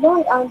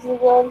 long and you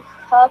will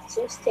have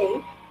to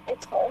stay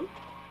at home.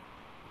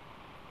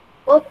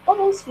 But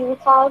once you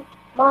have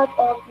made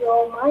up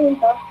your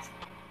mind that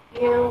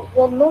you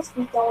will not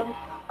be going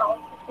out,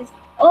 it is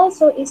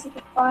also easy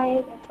to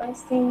find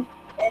interesting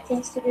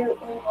things to do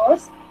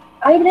indoors.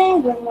 I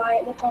played with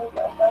my little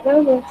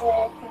brother with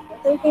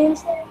computer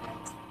games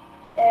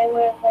and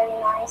were very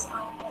nice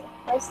and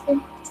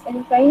interesting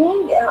in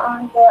training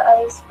and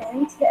I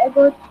spent a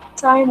good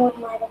time with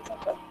my little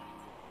brother.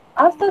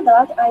 After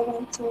that, I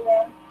went to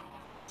the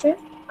church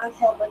and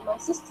helped my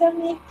sister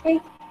make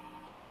cake.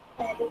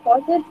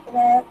 Decorated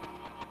the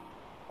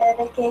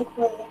cake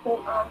with the cream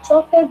and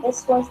chocolate.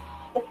 This was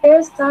the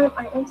first time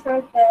I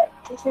entered the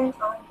kitchen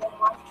and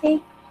my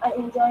cake. I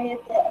enjoyed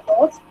it a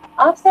lot.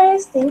 After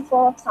staying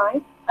for a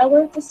time, I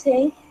went to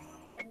say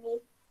any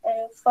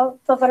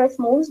favorite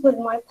moves with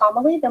my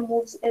family. The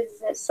moves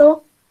is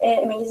so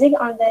amazing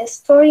and the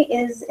story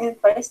is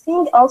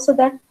interesting. Also,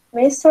 the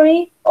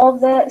mystery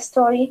of the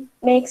story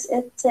makes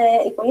it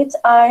great.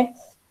 I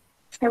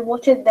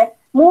watched the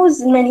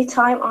moves many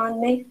times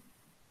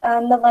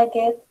and never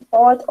get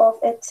bored of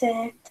it.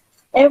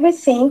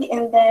 Everything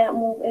in the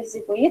move is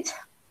great.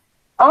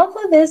 After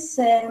this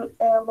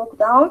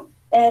lockdown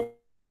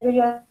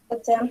period,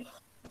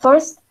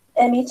 first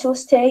me to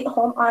stay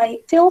home, I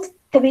felt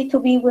happy to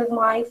be with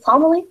my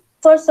family.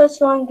 For such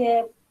long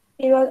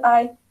period,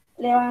 I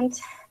learned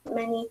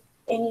many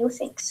new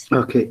things.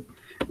 Okay.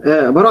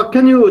 Barak,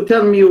 can you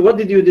tell me what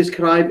did you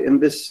describe in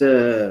this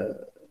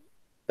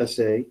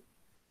essay?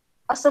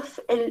 أصف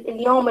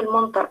اليوم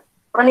الممطر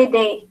rainy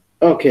day.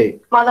 Okay.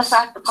 ماذا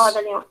فعلت بهذا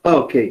اليوم؟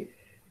 Okay.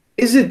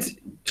 Is it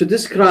to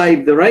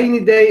describe the rainy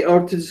day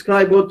or to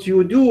describe what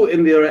you do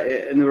in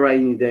the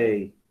rainy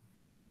day?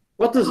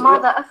 What is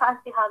ماذا أفعل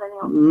في هذا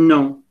اليوم؟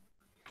 no?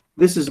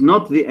 This is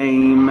not the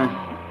aim.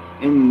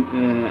 In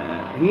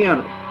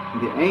here,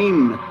 the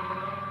aim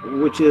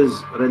which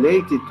is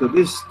related to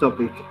this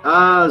topic,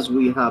 as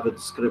we have a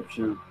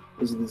description,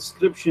 is the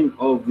description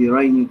of the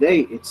rainy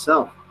day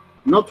itself,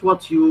 not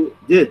what you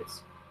did.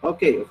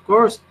 Okay, of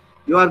course,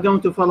 you are going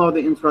to follow the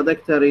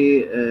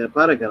introductory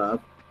paragraph,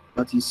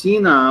 but you see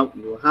now,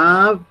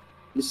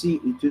 you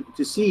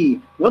see,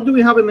 what do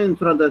we have in the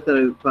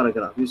introductory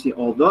paragraph? You see,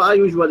 although I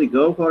usually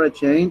go for a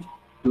change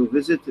to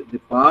visit the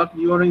park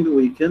during the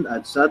weekend, I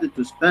decided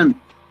to spend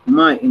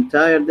my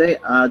entire day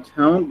at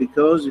home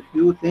because a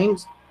few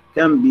things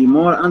can be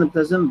more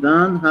unpleasant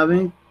than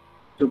having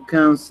to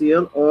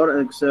cancel or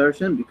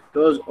exertion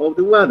because of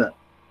the weather.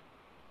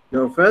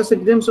 Your first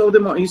glimpse of the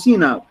morning, you see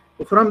now,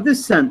 from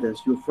this sentence,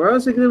 your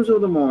first glimpse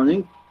of the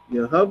morning,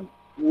 you hope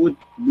would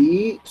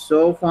be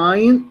so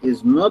fine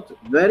is not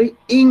very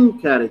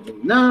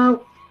encouraging.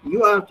 Now,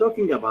 you are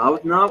talking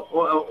about now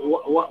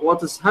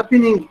what is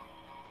happening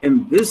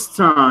in this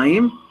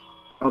time,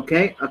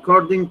 okay,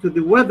 according to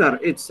the weather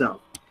itself.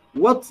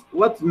 What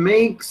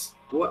makes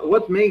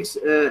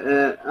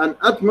an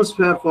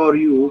atmosphere for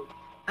you,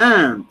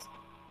 and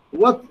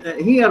what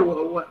here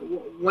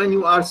when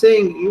you are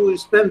saying you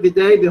spend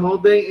the whole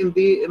day in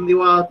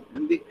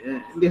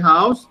the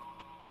house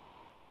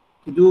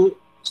to do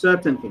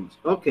certain things,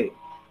 okay,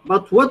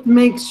 but what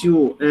makes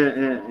you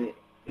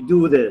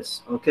do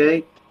this,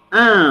 okay,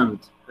 and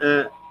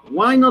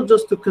why not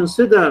just to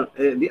consider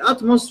the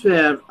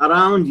atmosphere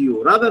around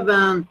you rather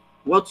than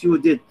what you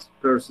did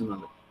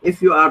personally? If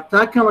you are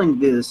tackling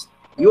this,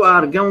 you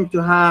are going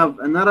to have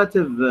a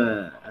narrative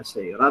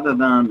essay rather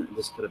than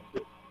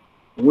descriptive.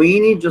 We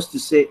need just to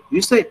say, you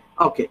say,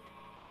 okay,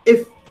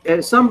 if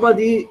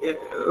somebody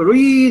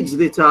reads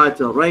the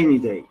title Rainy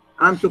Day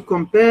and to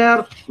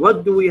compare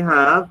what do we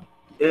have,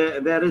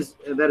 there is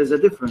a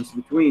difference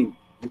between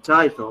the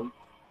title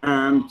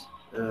and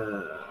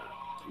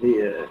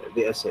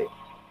the essay.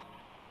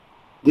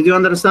 Did you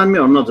understand me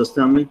or not? Just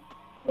tell me.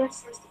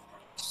 Yes, yes.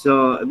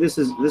 So this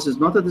is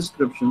not a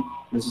description,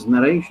 this is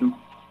narration.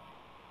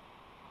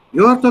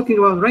 You are talking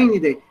about rainy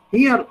day.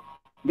 Here,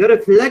 the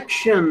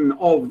reflection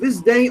of this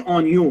day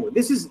on you.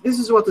 This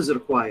is what is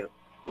required.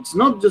 It's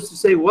not just to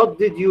say what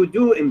did you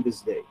do in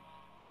this day.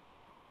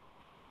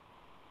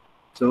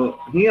 So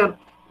here,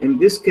 in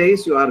this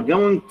case, you are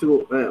going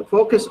to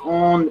focus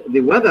on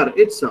the weather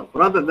itself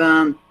rather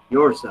than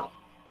yourself.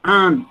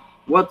 And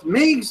what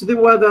makes the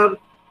weather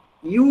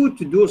you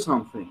to do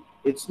something.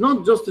 It's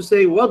not just to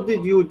say, what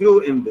did you do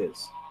in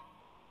this?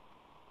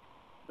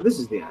 This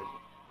is the idea.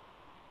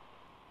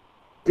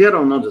 Clear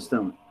or not, just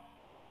tell me.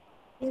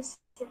 Yes,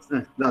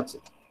 yes. That's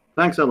it.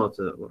 Thanks a lot,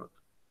 Burak.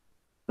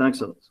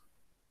 Thanks a lot.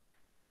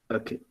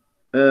 Okay.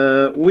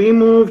 We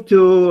move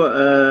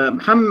to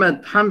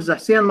Muhammad Hamza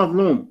Hussein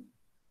Mazloom.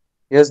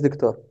 Yes,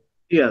 Doctor.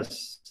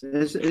 Yes.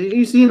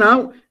 You see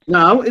now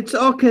it's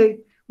okay.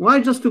 Why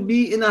just to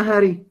be in a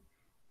hurry?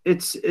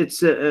 It's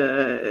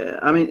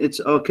I mean, it's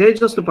okay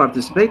just to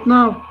participate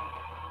now.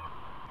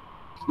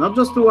 It's not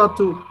just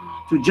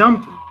to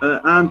jump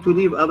and to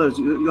leave others.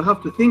 You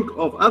have to think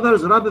of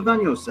others rather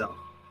than yourself.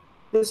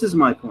 This is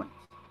my point.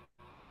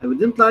 I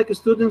wouldn't like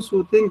students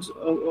who think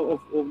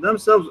of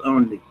themselves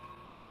only.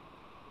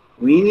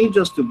 We need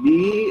just to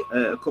be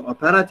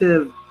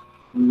cooperative.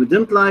 We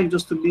wouldn't like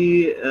just to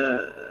be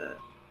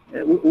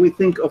we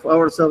think of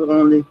ourselves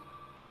only.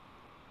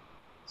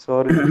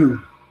 Sorry.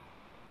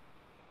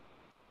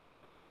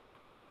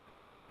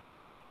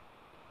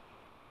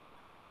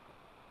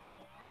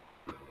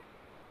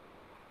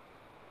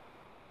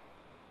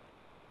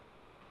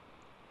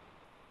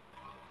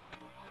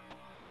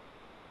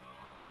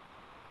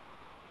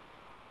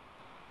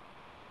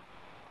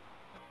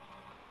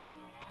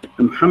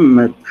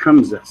 Muhammad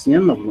Hamza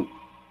Hussein Mazloom.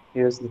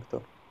 Yes,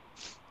 Doctor.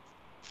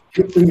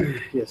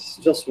 Yes,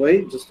 just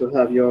wait, just to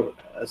have your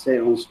essay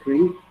on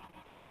screen.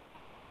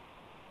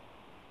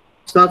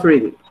 Start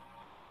reading.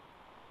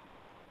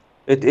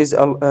 It is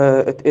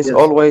Yes.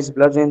 always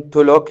pleasant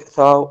to look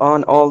through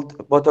an old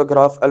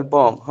photograph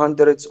album.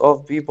 Hundreds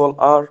of people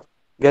are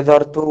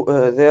gathered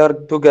there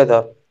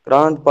together.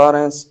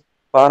 Grandparents,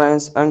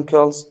 parents,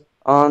 uncles,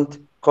 aunt,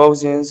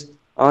 cousins,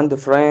 and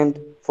friends.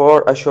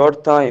 For a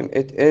short time,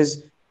 it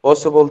is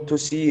possible to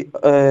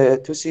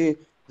see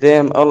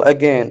them all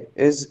again.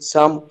 Is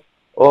some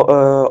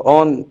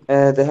on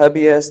the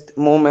happiest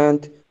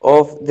moment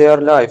of their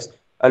lives.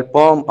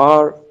 Albums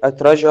are a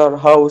treasure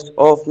house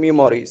of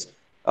memories.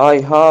 I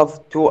have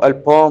two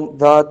albums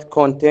that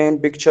contain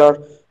pictures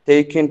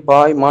taken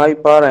by my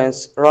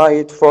parents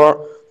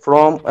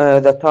from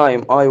the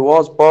time I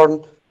was born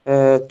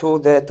to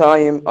the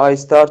time I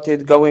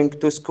started going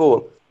to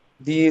school.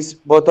 These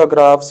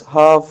photographs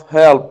have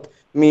helped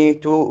me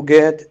to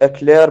get a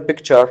clear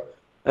picture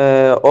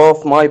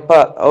of my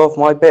past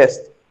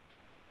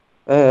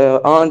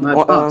and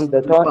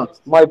the time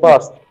my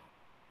past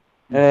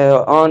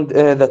and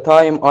the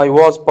time I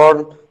was born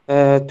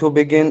To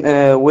begin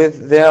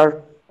with,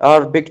 there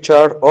are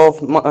pictures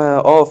of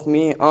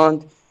me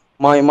and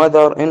my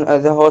mother in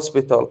the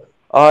hospital.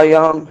 I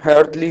am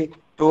hardly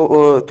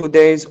 2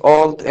 days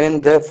old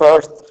in the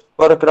first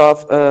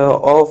paragraph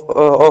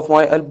of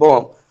my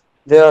album.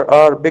 There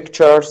are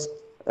pictures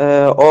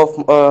of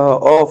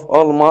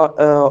all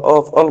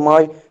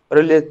my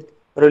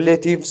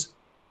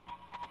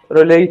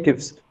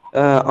relatives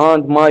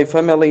and my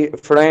family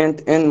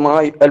friend in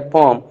my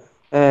album.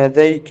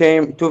 They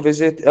came to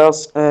visit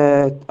us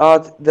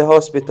at the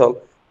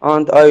hospital,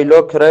 and I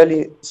look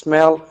really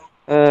small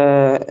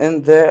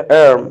in the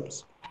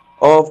arms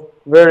of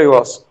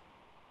various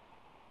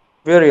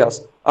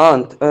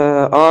and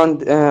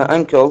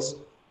uncles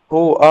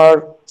who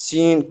are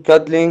seen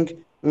cuddling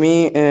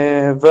me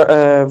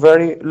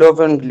very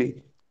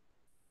lovingly.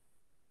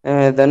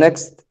 The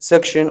next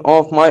section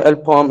of my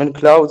album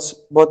includes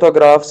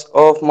photographs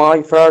of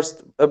my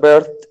first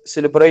birth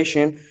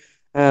celebration.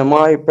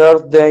 My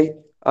birthday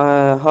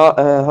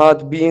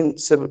had been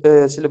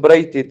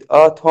celebrated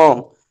at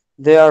home.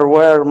 There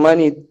were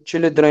many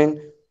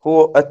children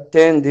who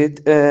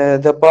attended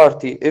the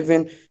party.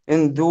 Even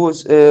in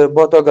those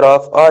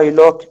photographs, I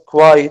look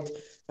quite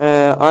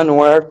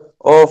unaware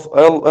of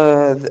all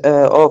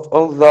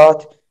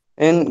that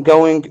in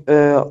going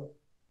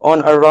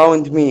on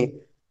around me.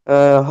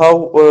 How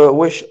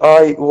wish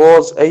I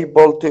was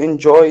able to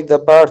enjoy the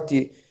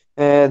party.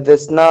 The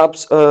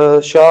snaps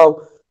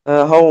show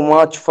how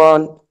much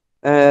fun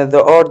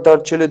the older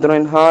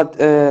children had.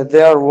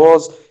 There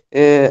was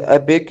a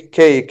big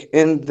cake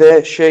in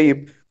the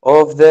shape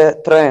of the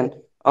train,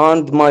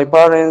 and my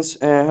parents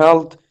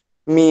held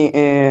me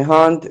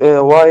hand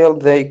while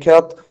they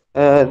cut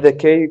the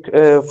cake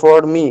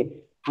for me.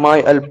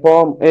 My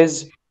album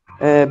is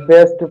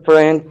best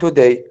friend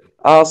today,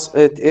 as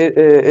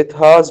it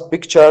has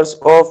pictures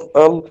of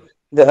all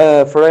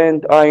the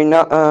friend I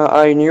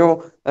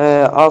knew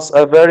as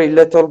a very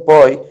little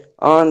boy,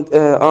 and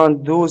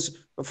those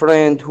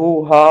friends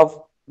who have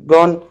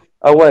gone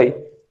away.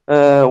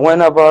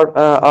 Whenever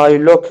I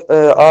look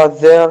at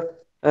their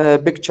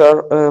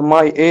picture,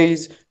 my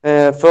eyes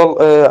fill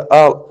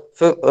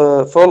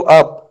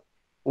up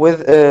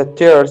with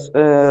tears,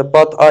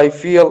 but I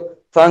feel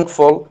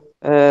thankful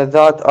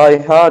that I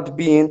had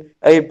been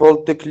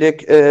able to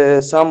click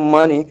so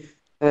many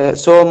uh,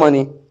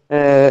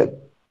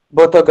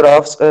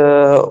 photographs,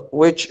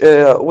 which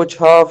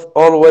have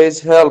always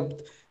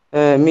helped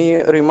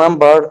me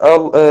remember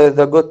all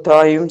the good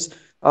times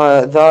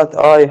that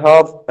I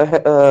have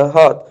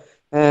had.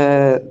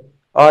 Uh,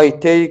 I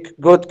take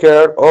good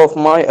care of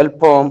my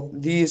album.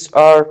 These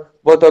are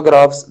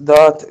photographs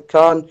that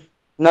can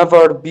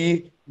never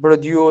be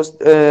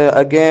produced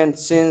again,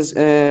 since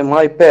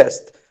my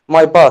past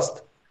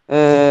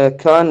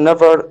can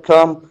never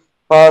come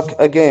back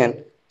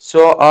again.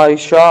 So I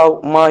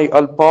show my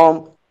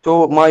album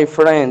to my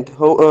friend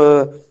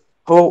who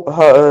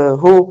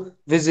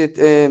visit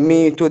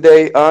me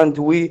today, and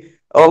we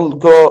all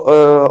go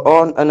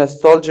on a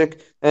nostalgic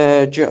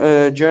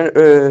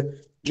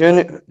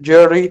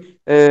journey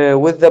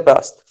with the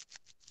past.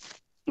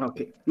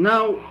 Okay.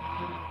 Now,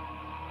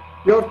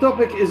 your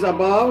topic is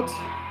about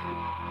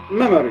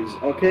memories.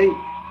 Okay.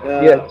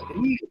 Yes,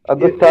 a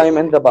good time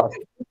in the past.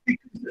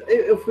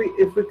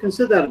 If we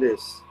consider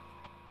this,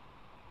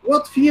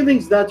 what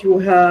feelings that you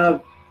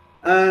have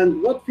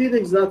and what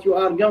feelings that you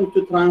are going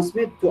to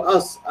transmit to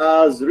us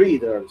as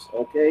readers,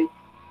 okay,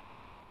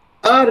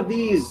 are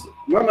these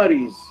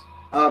memories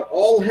are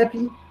all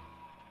happy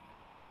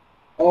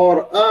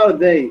or are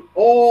they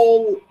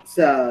all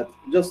sad?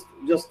 Just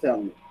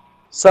tell me.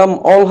 Some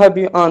all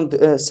happy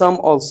and some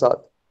all sad.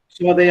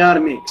 So they are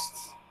mixed,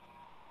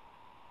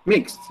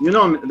 you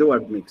know the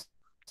word mixed,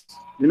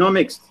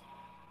 mixed.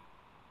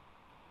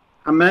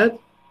 Ahmed?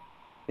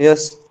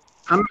 Yes,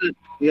 Ahmed,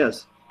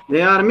 yes,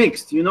 they are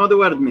mixed, you know the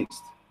word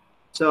mixed.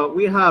 So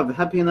we have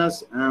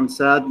happiness and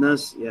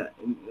sadness. Yeah,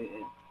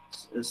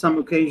 some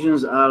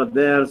occasions are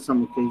there,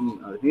 some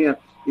occasions are here.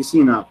 You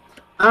see now,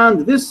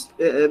 and this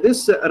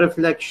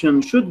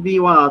reflection should be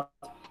what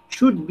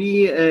should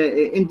be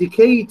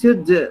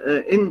indicated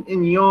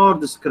in your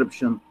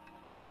description.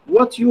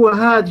 What you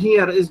had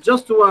here is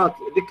just what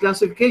the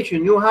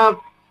classification. You have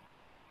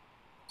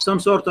some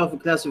sort of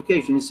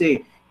classification. You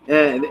say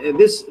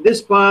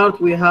this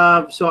part we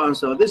have so and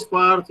so. This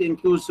part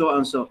includes so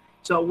and so.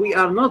 So we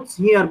are not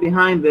here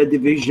behind the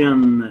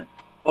division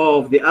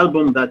of the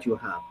album that you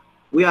have.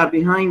 We are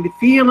behind the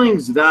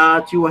feelings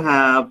that you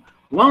have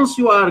once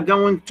you are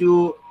going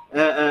to,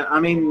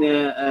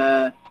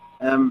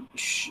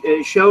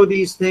 show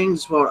these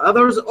things for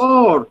others,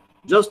 or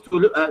just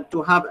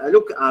to have a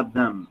look at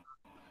them.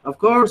 Of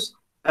course,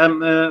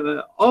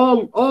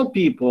 all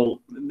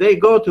people, they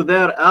go to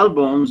their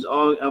albums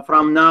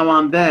from now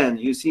and then.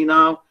 You see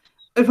now,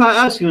 if I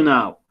ask you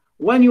now,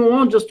 when you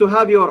want just to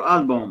have your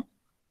album,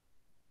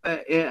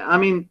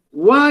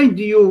 why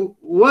do you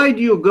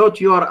go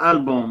to your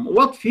album?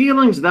 What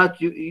feelings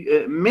that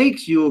you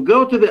makes you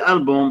go to the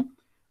album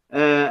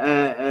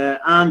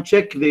and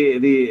check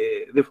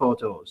the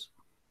photos?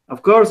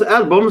 Of course,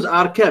 albums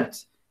are kept,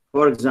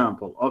 for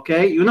example,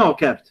 okay? You know,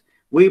 kept.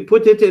 We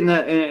put it in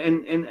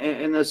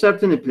a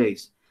certain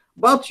place.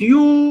 But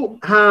you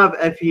have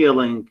a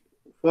feeling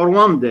for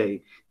one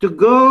day to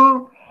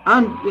go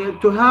and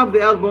to have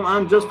the album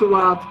and just to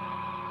what?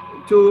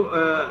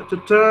 To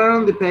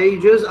turn the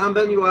pages, and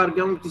then you are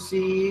going to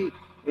see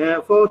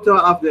a photo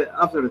of the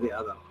after the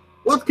other.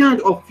 What kind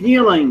of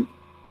feeling,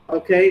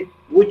 okay,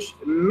 which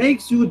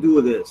makes you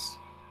do this?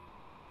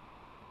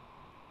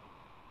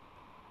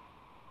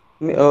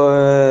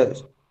 Uh,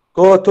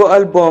 Go to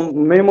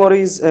album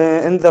memories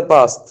in the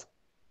past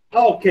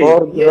Okay,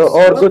 yes.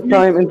 or What good makes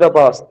time in the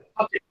past.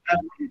 Okay,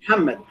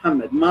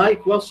 Muhammad, my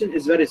question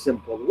is very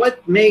simple. What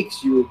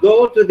makes you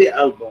go to the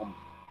album?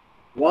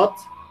 What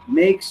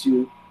makes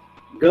you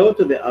go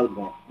to the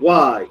album?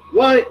 Why?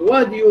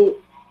 Why do you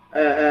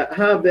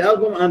have the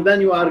album and then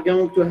you are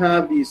going to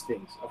have these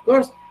things? Of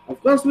course,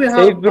 we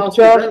have Save past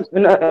picture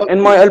events. in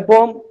my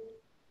album.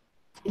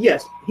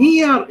 Yes,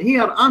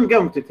 here, I'm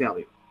going to tell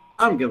you.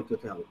 I'm going to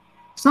tell you.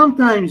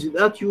 Sometimes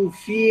that you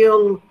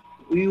feel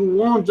you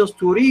want just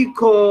to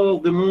recall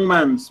the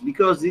moments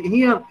because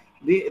here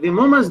the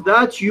moments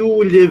that you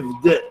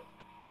lived,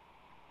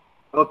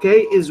 okay,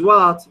 is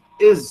what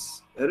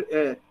is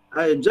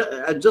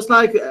just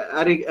like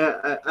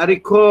a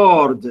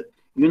record.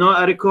 You know,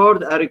 a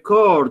record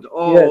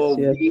Yes,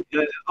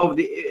 yes. of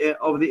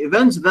the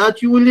events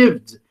that you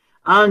lived,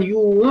 and you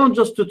want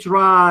just to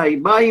try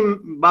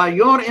by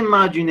your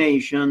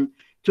imagination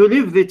to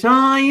live the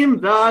time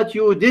that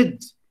you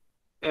did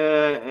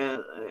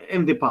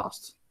in the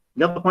past.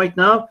 Got the point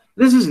now?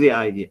 This is the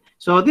idea.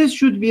 So this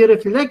should be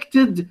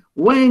reflected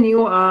when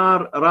you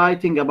are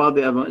writing about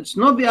the album. It's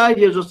not the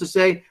idea just to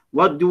say,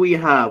 what do we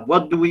have?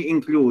 What do we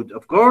include?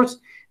 Of course,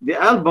 the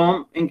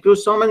album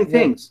includes so many Yeah.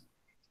 things.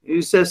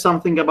 You say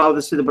something about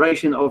the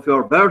celebration of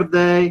your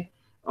birthday,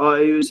 or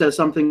you say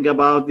something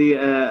about the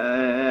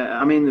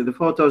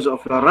photos of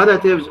your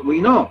relatives. We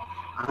know,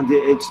 and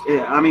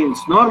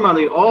it's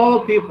normally all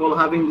people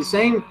having the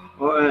same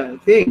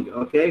thing.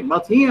 Okay,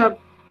 but here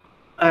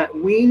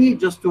we need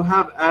just to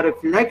have a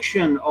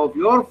reflection of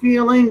your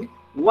feeling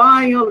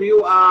while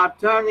you are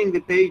turning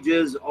the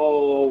pages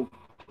of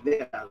the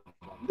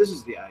album. This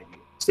is the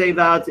idea. Say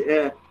that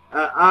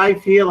I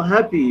feel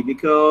happy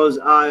because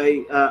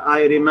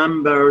I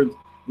remembered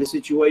the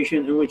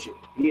situation in which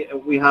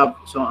we have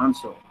so and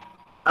so.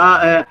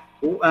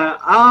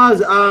 As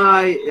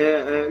I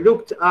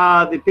looked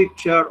at the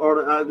picture or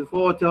the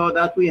photo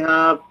that we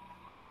have,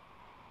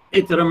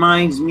 it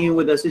reminds me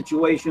with a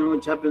situation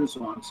which happened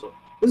so and so.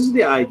 This is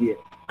the idea,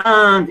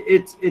 and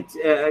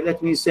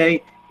let me say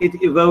it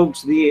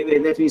evokes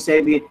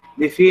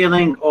the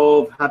feeling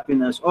of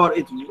happiness, or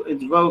it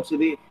evokes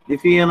the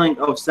feeling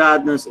of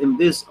sadness in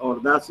this or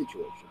that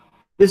situation.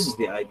 This is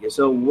the idea.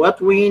 So what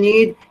we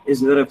need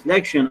is the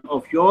reflection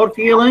of your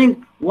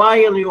feeling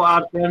while you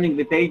are turning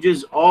the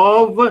pages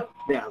of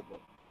the album.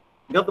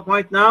 Got the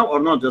point now, or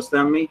not? Just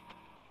tell me.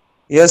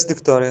 Yes,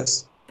 Doctor.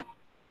 Yes.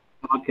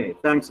 Okay,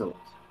 thanks a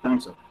lot.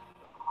 Thanks a lot.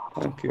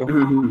 Thank you.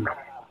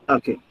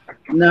 Okay,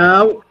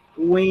 now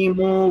we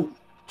move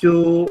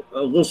to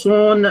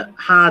Ghusun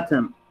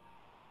Hatem.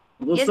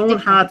 Yes, Ghusun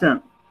Doctor.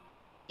 Hatem.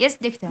 Yes,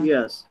 Doctor.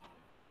 Yes.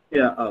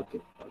 Yeah,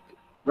 okay.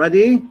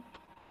 Ready?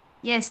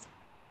 Yes.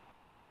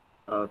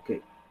 Okay.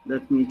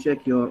 Let me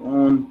check your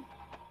own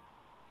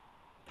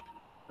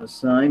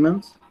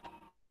assignment.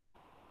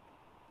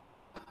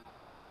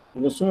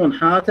 Ghusun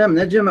Hatem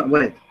Najm.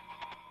 Wait.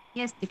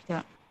 Yes,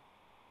 Doctor.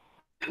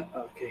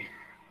 Okay.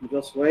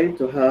 Just wait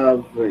to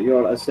have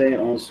your essay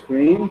on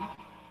screen.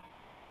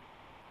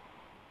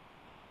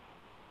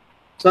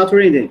 Start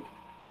reading.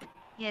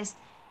 Yes.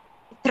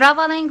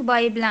 Traveling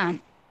by plane.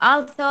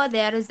 Although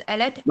there is a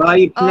lot By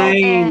of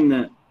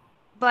plane.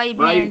 by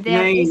By plane, there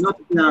plane, is not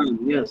plan.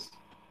 Yes.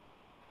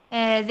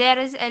 there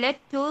is a lot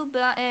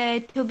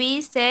to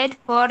be said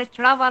for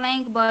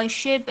traveling by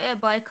ship,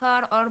 by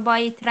car, or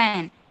by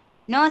train.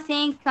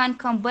 Nothing can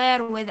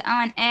compare with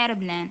an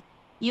airplane.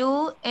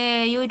 You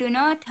do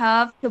not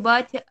have to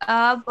put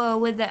up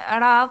with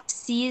rough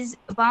seas,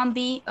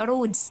 bumpy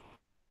roads,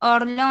 or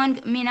long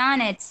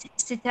minutes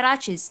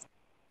stretches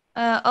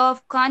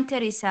of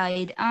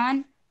countryside.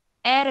 An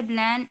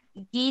airplane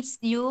gets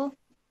you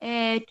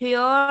to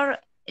your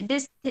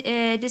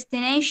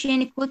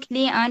destination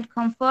quickly and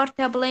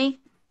comfortably.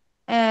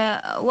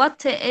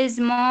 What is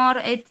more,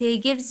 it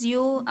gives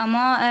you a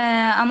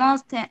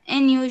most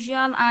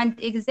unusual and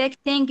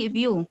exacting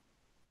view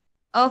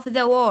of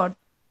the world,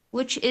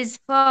 which is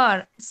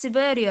far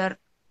superior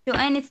to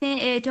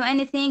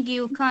anything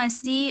you can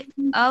see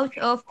out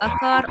of a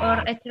car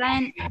or a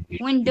train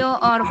window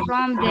or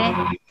from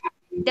the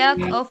deck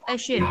of a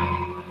ship.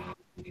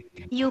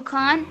 You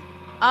can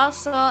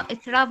also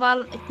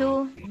travel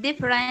to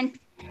different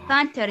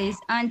countries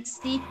and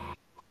see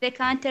the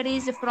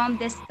countries from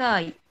the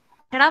sky.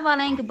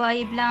 Traveling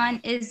by plane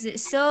is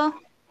so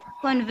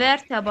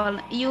convertible.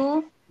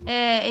 You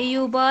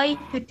buy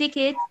two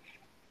tickets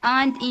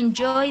and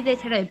enjoy the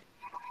trip.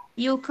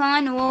 You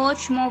can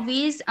watch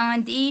movies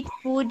and eat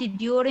food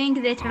during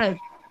the trip.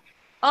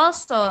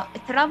 Also,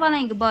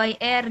 traveling by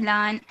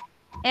airline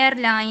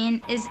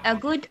is a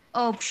good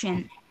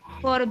option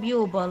for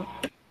people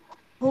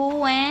who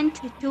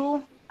want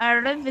to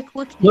arrive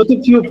quickly. Not a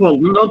pupil,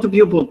 not a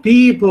pupil.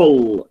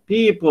 People,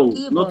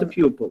 not a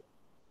pupil.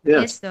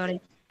 Yes, Yes. sorry.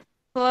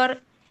 For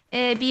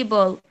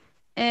people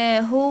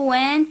who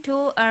want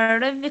to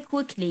arrive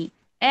quickly.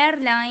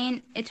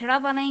 Airline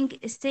traveling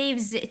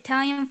saves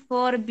time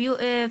for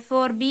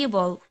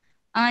people,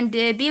 and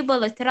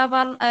people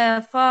travel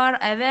for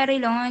a very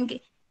long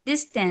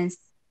distance.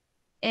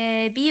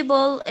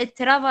 People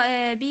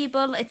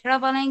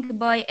traveling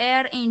by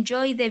air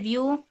enjoy the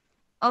view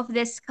of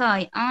the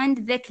sky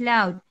and the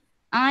cloud,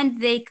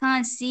 and they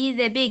can see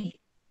the big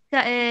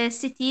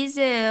cities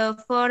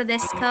for the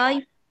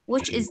sky,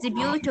 which is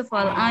beautiful,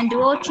 and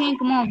watching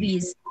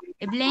movies,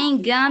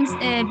 playing games,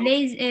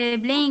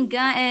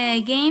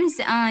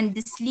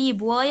 and sleep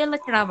while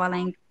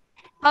traveling.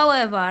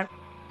 However,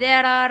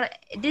 there are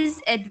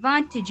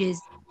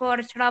disadvantages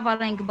for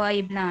traveling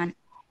by plane,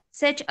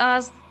 such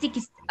as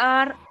tickets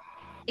are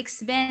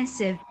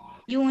expensive.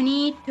 You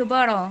need to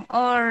borrow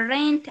or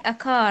rent a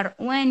car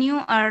when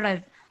you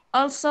arrive.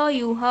 Also,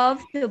 you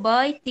have to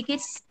buy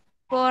tickets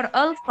for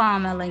all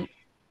family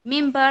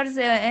members,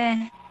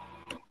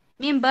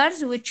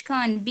 which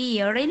can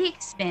be really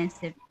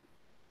expensive.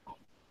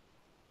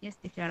 Yes,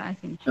 teacher, I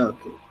finished.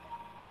 Okay.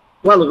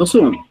 Well,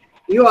 Ghassoon,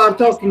 you are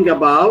talking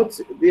about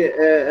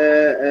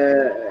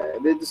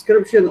the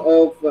description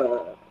of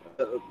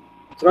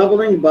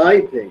traveling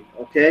by plane,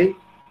 okay?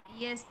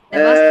 Yes, the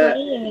last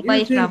story Do by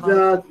you think travel.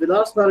 that the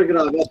last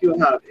paragraph that you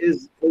have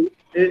is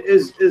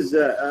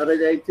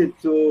related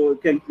to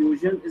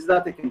conclusion? Is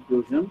that a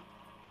conclusion?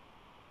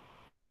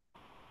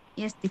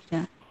 Yes,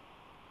 teacher.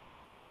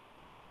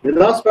 The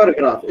last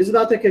paragraph, is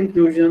that a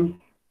conclusion?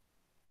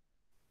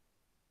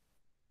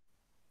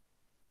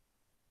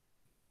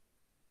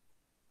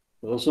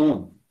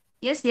 Ghassoon,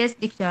 Yes,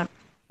 teacher.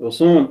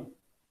 Ghassoon,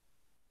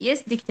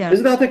 Yes, teacher.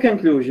 is that a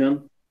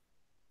conclusion?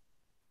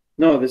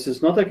 No, this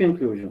is not a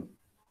conclusion.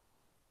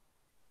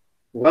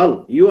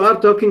 Well, you are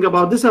talking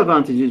about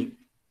disadvantages.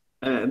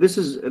 This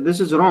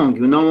is wrong.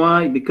 You know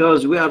why?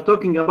 Because we are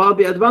talking about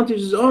the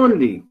advantages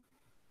only.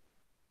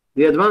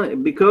 The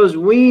advantage, because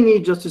we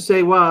need just to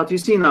say what you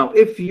see now.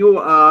 If you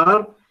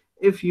are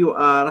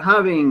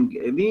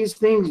having these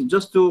things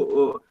just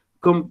to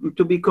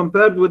be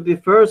compared with the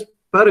first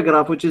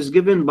paragraph, which is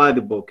given by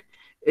the book,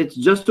 it's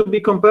just to be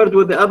compared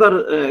with the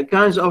other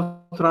kinds of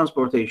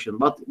transportation.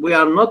 But we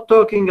are not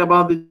talking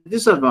about the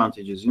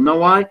disadvantages. You know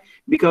why?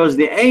 Because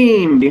the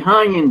aim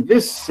behind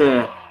this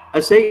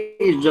essay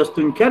is just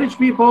to encourage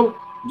people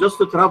just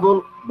to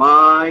travel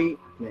by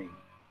plane.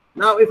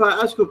 Now, if I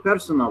ask you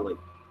personally,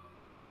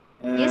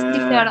 Yes,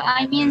 teacher.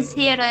 I mean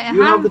here.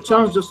 you have the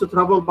chance just to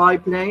travel by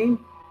plane?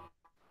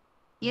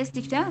 Yes,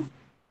 teacher.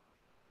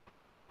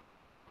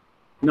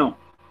 No.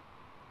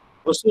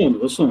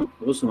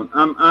 Ghassoon,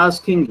 I'm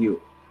asking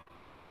you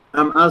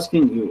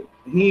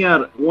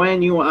here,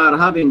 when you are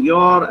having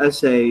your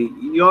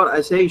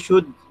essay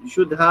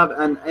should have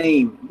an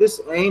aim.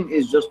 This aim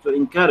is just to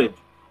encourage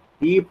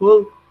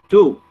people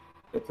to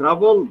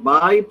travel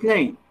by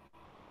plane,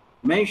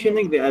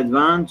 mentioning the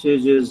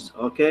advantages,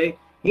 okay?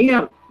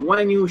 Here,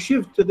 when you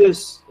shift to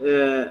this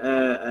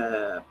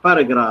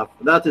paragraph,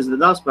 that is the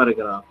last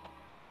paragraph,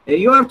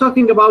 you are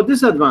talking about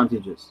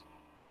disadvantages.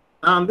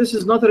 And this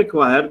is not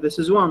required. This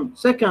is one.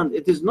 Second,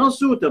 it is not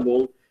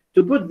suitable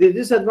to put the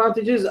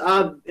disadvantages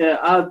at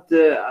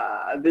the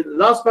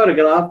last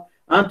paragraph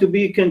and to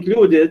be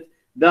concluded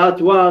that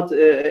what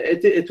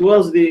it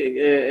was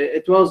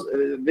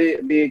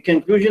the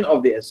conclusion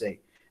of the essay.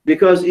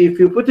 Because if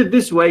you put it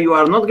this way, you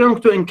are not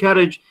going to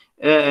encourage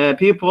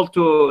people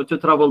to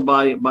travel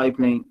by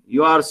plane.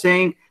 You are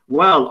saying,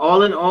 well,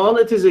 all in all,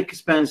 it is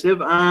expensive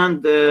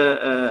and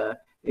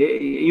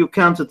you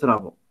can't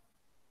travel.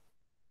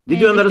 Did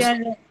you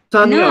understand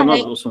me or not,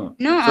 Ghassoon?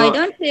 No, I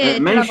don't.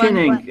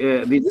 Mentioning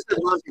the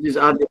disadvantages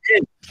at the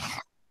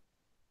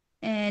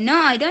end. No,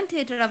 I don't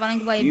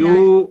traveling by plane.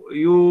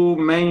 You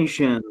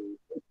mentioned.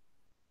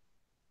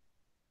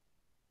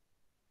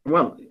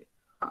 Well,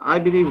 I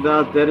believe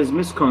that there is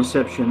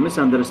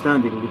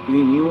misunderstanding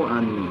between you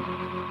and me.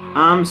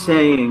 I'm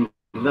saying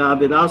that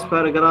the last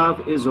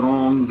paragraph is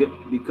wrong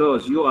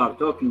because you are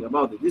talking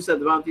about the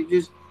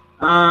disadvantages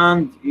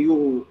and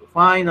you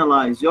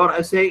finalize your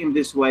essay in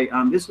this way,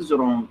 and this is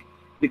wrong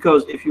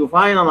because if you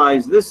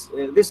finalize this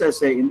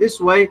essay in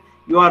this way,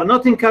 you are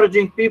not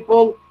encouraging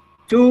people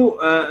to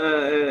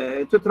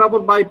travel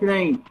by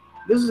plane.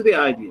 This is the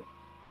idea.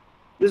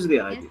 This is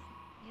the idea.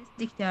 Yes,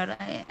 doctor.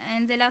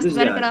 And the last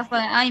paragraph,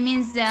 I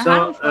mean the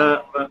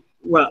harmful.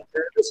 Well,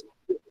 this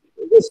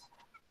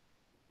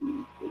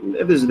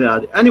is the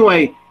idea.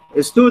 Anyway,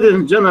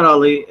 students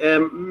generally,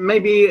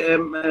 maybe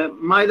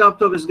my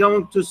laptop is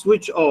going to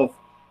switch off,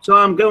 so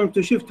I'm going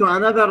to shift to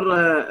another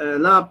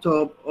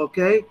laptop.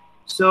 Okay,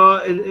 so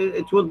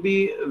it would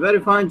be very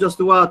fine just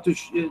to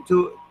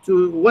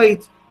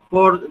wait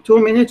for 2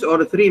 minutes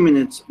or 3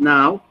 minutes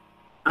now,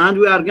 and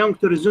we are going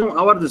to resume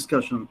our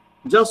discussion.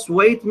 Just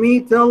wait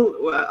me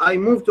till I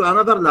move to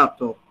another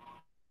laptop.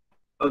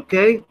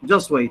 Okay,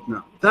 just wait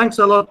now. Thanks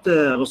a lot,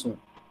 Ghusl.